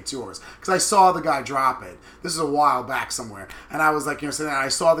 before I say it's yours. Because I saw the guy drop it. This is a while back somewhere. And I was like, sitting there, and I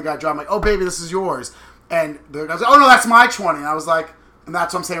saw the guy drop it. I'm like, oh, baby, this is yours. And the guy was like, oh, no, that's my 20. And I was like, and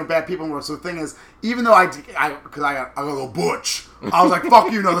that's what I'm saying with bad people in the world. So the thing is, even though because I got a little butch, I was like,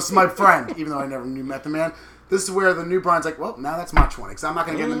 fuck you, no, this is my friend. Even though I never met the man. This is where the new Brian's like, well, now that's my 20. Because I'm not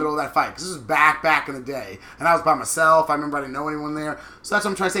going to get in the middle of that fight. Because this is back in the day. And I was by myself. I remember I didn't know anyone there. So that's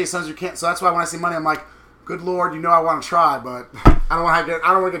what I'm trying to say. As soon as you can't. So that's why when I see money, I'm like, good Lord, I want to try, but I don't want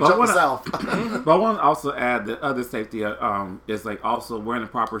to get jumped myself. But I want to also add the other safety is also wearing the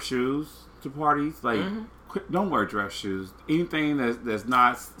proper shoes to parties. Don't wear dress shoes. Anything that's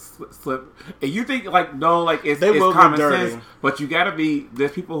not slip. And you think it's common sense, but you gotta be.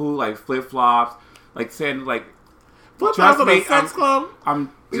 There's people who flip flops, saying flip flops at a sex club.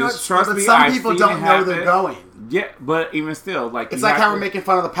 Trust me. Some people don't know they're going. Yeah, but even still, it's like how we're making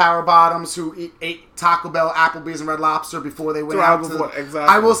fun of the power bottoms who ate Taco Bell, Applebee's, and Red Lobster before they went out. Exactly.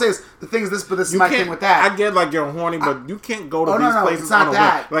 I will say the thing is this, but this is my thing with that. I get you're horny, but you can't go to these places. It's not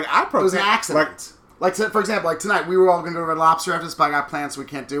that. It was an accident. For example, tonight, we were all going to go to Red Lobster after this, but I got plans, so we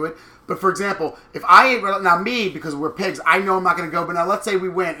can't do it. But for example, if I now me because we're pigs, I know I'm not going to go. But now let's say we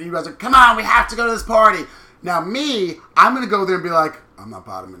win, and you guys are, come on, we have to go to this party. Now me, I'm going to go there and be like, I'm not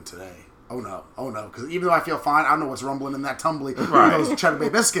bottoming today. Oh no, because even though I feel fine, I don't know what's rumbling in that tumbly, those Cheddar Bay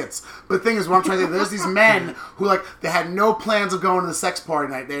biscuits. But the thing is, what I'm trying to say, there's these men who they had no plans of going to the sex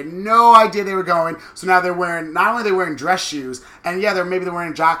party night. They had no idea they were going. So now they're wearing, not only are they wearing dress shoes, and yeah, maybe they're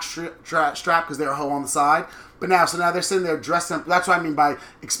wearing a jock strap because they're a hoe on the side. But now they're sitting there dressed up. That's what I mean by,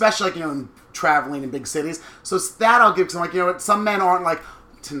 especially in traveling in big cities. So that I'll give, because I'm like, what, some men aren't like,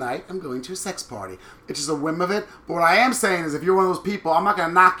 tonight I'm going to a sex party. It's just a whim of it. But what I am saying is, if you're one of those people, I'm not going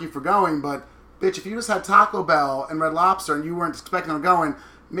to knock you for going, but bitch, if you just had Taco Bell and Red Lobster and you weren't expecting them going,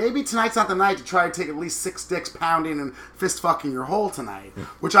 maybe tonight's not the night to try to take at least 6 dicks pounding and fist fucking your hole tonight.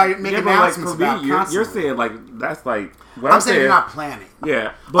 Which I make announcements about constantly. You're saying that's like what I'm saying you're not planning.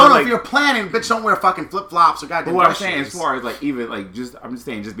 Yeah. But if you're planning, bitch, don't wear fucking flip flops or goddamn. But what I'm saying, as far as I'm just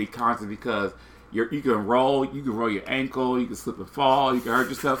saying, just be conscious, because you can roll your ankle, you can slip and fall, you can hurt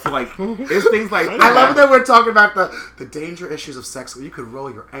yourself. So it's things like that. I love that we're talking about the danger issues of sex. You could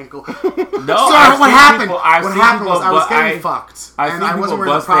roll your ankle. No, sorry, what happened? What happened was I was getting fucked, and I wasn't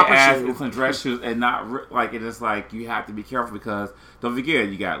wearing the proper shoes. In some dress shoes, and not it is you have to be careful, because don't forget,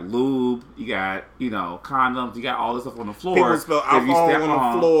 you got lube, you got condoms, you got all this stuff on the floor. People spill alcohol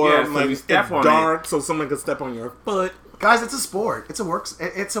on the floor. Yeah, so you step on dark, so someone could step on your foot. Guys, it's a sport. It's a work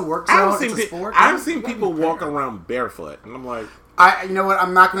zone. It's a sport. I've seen people walk around barefoot, and I'm like, you know what?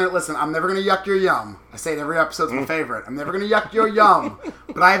 I'm not gonna listen. I'm never gonna yuck your yum. I say it every episode. It's my favorite. I'm never gonna yuck your yum.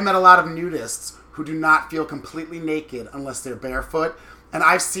 But I have met a lot of nudists who do not feel completely naked unless they're barefoot. And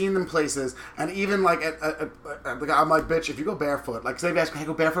I've seen them places, and even I'm like, bitch, if you go barefoot, somebody asks, can I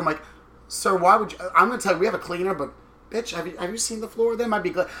go barefoot? I'm like, sir, why would you? I'm gonna tell you, we have a cleaner, but. Bitch, have you seen the floor? There might be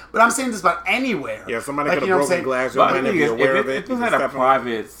glass. But I'm saying this about anywhere. Yeah, somebody could have broken glass. You might not be aware of it. If it's at a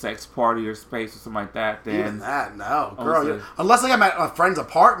private sex party or space or something like that, then... Even that, no. Girl, unless I'm at a friend's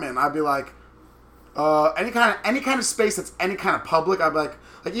apartment, I'd be like... any kind of space that's any kind of public, I'd be like...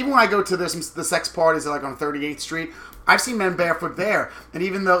 even when I go to the sex parties on 38th Street, I've seen men barefoot there. And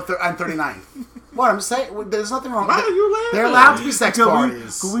even though... I'm 39th. What? I'm just saying, there's nothing wrong with it. Why are you laughing? They're allowed to be sex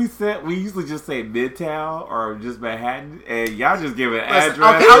parties. We usually just say Midtown or just Manhattan, and y'all just give an address. Okay,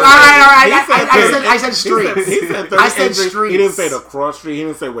 all right. I said streets. He said I said streets. He didn't say the cross street. He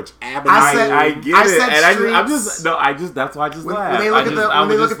didn't say which avenue. I get it. Streets. That's why I just laughed. When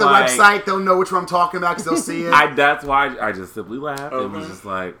they look at the website, they'll know which one I'm talking about because they'll see it. That's why I just simply laughed. It was just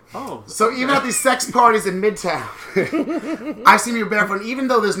like, oh. So even at these sex parties in Midtown, I've seen you barefoot, and even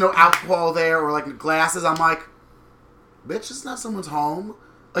though there's no alcohol there or glasses, I'm like, bitch, it's not someone's home.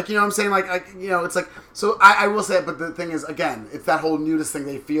 You know what I'm saying? It's like, so I will say it, but the thing is, again, it's that whole nudist thing.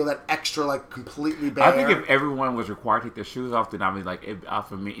 They feel that extra, completely bare. I think if everyone was required to take their shoes off, then I mean,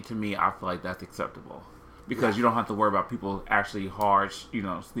 to me, I feel like that's acceptable. Because you don't have to worry about people actually hard,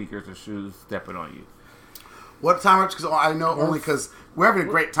 sneakers or shoes stepping on you. What time? Because I know only because we're having a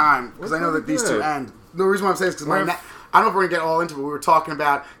great time, because I know that these two end. The reason why I'm saying is because I don't know if we're going to get all into it, but we were talking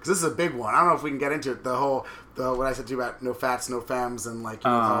about, because this is a big one. I don't know if we can get into it, what I said to you about no fats, no femmes, and we're not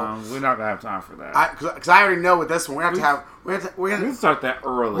going to have time for that. Because I already know with this one, we're going to start that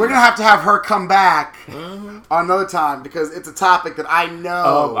early. We're going to have her come back on another time, because it's a topic that I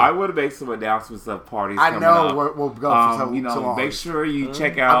know. I would make some announcements of parties coming up. We'll go for so long. Make sure you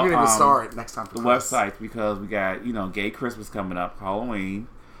check out I'm going to start next time. The website, because we got, Gay Christmas coming up, Halloween.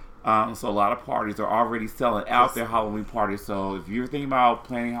 So a lot of parties are already selling out their Halloween parties. So if you're thinking about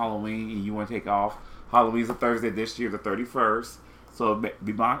planning Halloween and you want to take off, Halloween's a Thursday this year, the 31st. So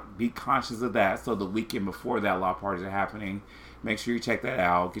be conscious of that. So the weekend before that, a lot of parties are happening. Make sure you check that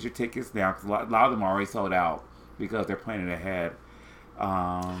out. Get your tickets now, because a lot of them are already sold out because they're planning ahead.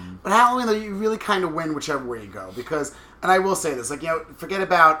 But Halloween, though, you really kind of win whichever way you go. Because, and I will say this, forget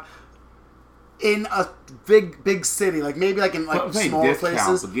about... in a big city, maybe in small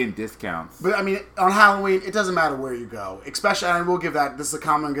places. Getting discounts. But I mean, on Halloween, it doesn't matter where you go. Especially, and I will give that, this is a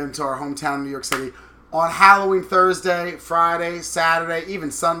comment getting to our hometown, New York City. On Halloween, Thursday, Friday, Saturday,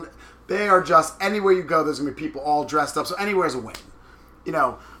 even Sunday, they are just, anywhere you go, there's going to be people all dressed up. So anywhere's a win.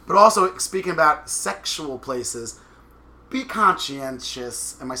 But also, speaking about sexual places, be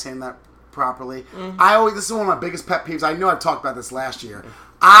conscientious. Am I saying that properly? Mm-hmm. This is one of my biggest pet peeves. I know I've talked about this last year.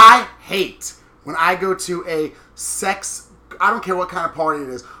 I hate when I go to a sex, I don't care what kind of party it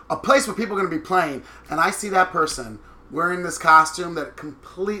is, a place where people are going to be playing, and I see that person wearing this costume that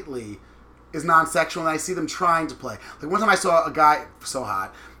completely is non-sexual, and I see them trying to play. One time I saw a guy, so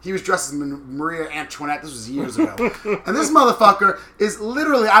hot, he was dressed as Maria Antoinette, this was years ago, and this motherfucker is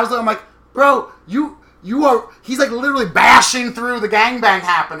literally, I'm like, bro, He's like literally bashing through the gangbang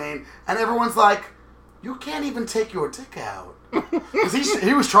happening, and everyone's like, you can't even take your dick out. Because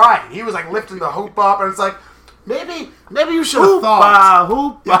he was trying. He was like lifting the hoop up, and it's like, maybe you should have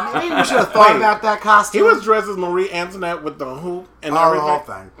thought. Yeah, maybe you should have thought about that costume. He was dressed as Marie Antoinette with the hoop and everything. The whole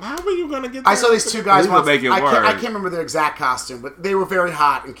thing. How were you going to get I saw these two guys once. Make it I work. can't remember their exact costume, but they were very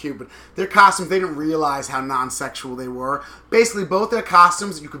hot and cute. But their costumes, they didn't realize how non-sexual they were. Basically, both their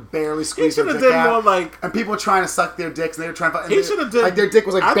costumes, you could barely squeeze their dick out. And people were trying to suck their dicks, and they were trying to... He should have did... Like, their dick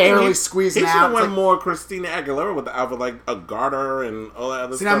was like barely squeezing out. He should have went more Christina Aguilera with the outfit, like a garter and all that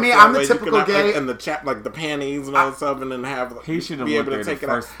other stuff. See, now me, I'm the typical gay... And the panties and all that stuff, and then have... He should have be able to take it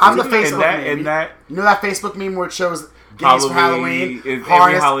out. I'm the Facebook meme. You know that Facebook meme where it shows gays for Halloween,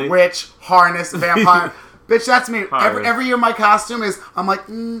 harness, witch, harness, vampire. Bitch, that's me. Every year my costume is, I'm like,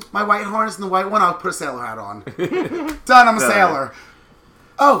 my white harness and the white one, I'll put a sailor hat on. Done, I'm a sailor.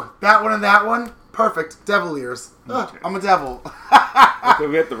 Oh, that one and that one? Perfect. Devil ears. I'm a devil. Okay,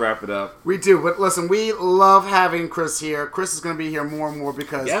 we have to wrap it up. We do, but listen, we love having Chris here. Chris is going to be here more and more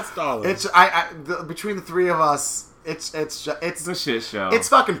because between the three of us, it's a shit show. It's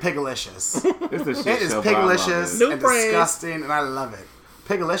fucking pigalicious. It's a shit show. It is pigalicious and disgusting, and I love it.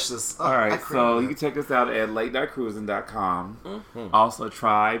 Pigalicious. All right, so you can check us out at latenightcruising.com, also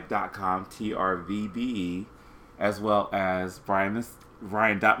tribe.com, TRVBE, as well as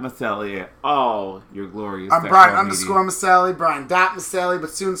Brian.Maselli at all your glorious I'm Brian_Maselli, Brian.Maselli,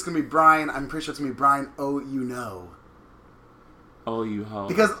 but soon it's going to be Brian, I'm pretty sure it's going to be Brian Oh, you ho.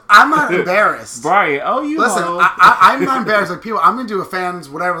 Because I'm not embarrassed. Brian, ho. Listen, I'm not embarrassed. Like people, I'm going to do a fans,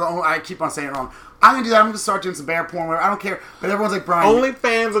 whatever. I keep on saying it wrong. I'm going to do that. I'm going to start doing some bear porn, whatever. I don't care. But everyone's like, Brian. Only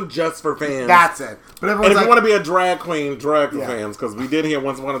fans are just for fans. That's it. But everyone's and if like, you want to be a drag queen, drag for fans. Because we did hear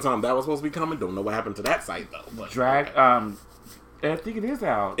once upon a time that was supposed to be coming. Don't know what happened to that site, though. But, I think it is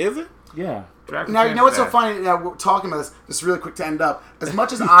out. Is it? Yeah. Now, you know what's so funny? Now, we're talking about this, just really quick to end up. As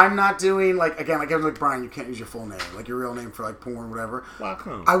much as I'm not doing, everyone's like, Brian, you can't use your full name, like your real name for, like, porn or whatever. Why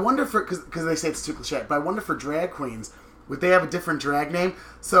come? I wonder because they say it's too cliche, but I wonder for drag queens, would they have a different drag name?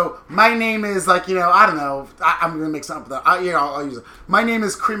 So, my name is, I don't know, I'm going to make something up with that. I'll use it. My name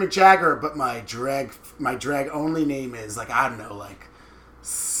is Cree McJagger, but my drag only name is,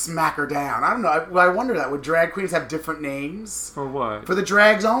 Smack Her Down. I don't know. I wonder that. Would drag queens have different names? For what? For the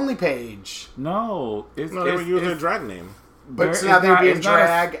drags only page. No. They would use their drag name. But so now they would be in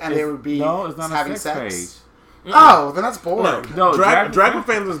drag and they would be having sex. Page. Oh, then that's boring. No, drag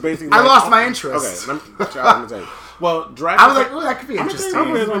fans was basically... I lost my interest. Okay, let me tell you. Well, drag... I was like, oh, that could be interesting.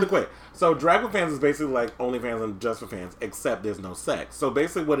 I'm going to quit. So, drag for fans is basically like OnlyFans and just for fans, except there's no sex. So,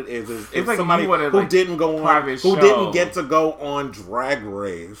 basically, what it is it's like somebody who didn't go on, who didn't get to go on Drag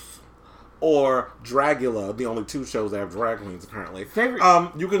Race or Dragula, the only two shows that have drag queens currently.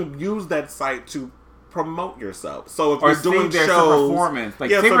 You can use that site to promote yourself. So, if you're doing shows, performance,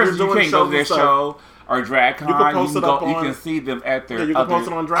 like you can go to their show. Or DragCon, you can see them at their. Yeah, you can post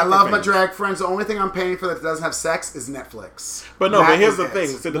it on Drag. I love my drag friends. The only thing I'm paying for that doesn't have sex is Netflix. But no, but here's the thing.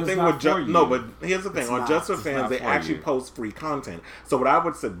 So the thing with here's the thing on Just for Fans, they actually post free content. So what I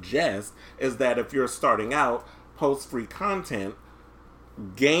would suggest is that if you're starting out, post free content,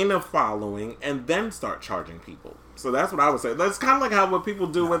 gain a following, and then start charging people. So that's what I would say. That's kind of like what people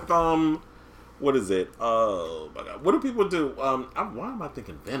do with what is it? Oh my God! What do people do? Why am I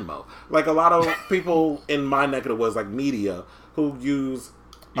thinking Venmo? Like a lot of people in my neck of the woods, like media, who use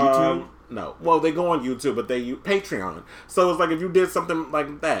YouTube. No, well they go on YouTube, but they use Patreon. So it's like if you did something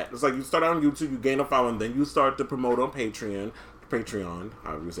like that, it's like you start out on YouTube, you gain a following, then you start to promote on Patreon,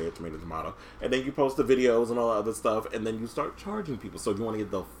 however you say it, tomato, and then you post the videos and all that other stuff, and then you start charging people. So if you want to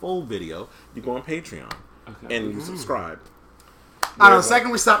get the full video, you go on Patreon and you subscribe. I don't know. The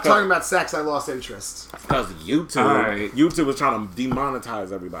second we stopped talking about sex, I lost interest. Because YouTube was trying to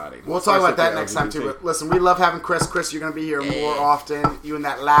demonetize everybody. We'll talk about that next time too. But listen, we love having Chris. Chris, you're going to be here more often. You and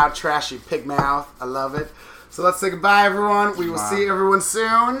that loud, trashy pig mouth. I love it. So let's say goodbye, everyone. We will see everyone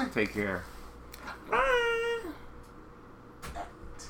soon. Take care.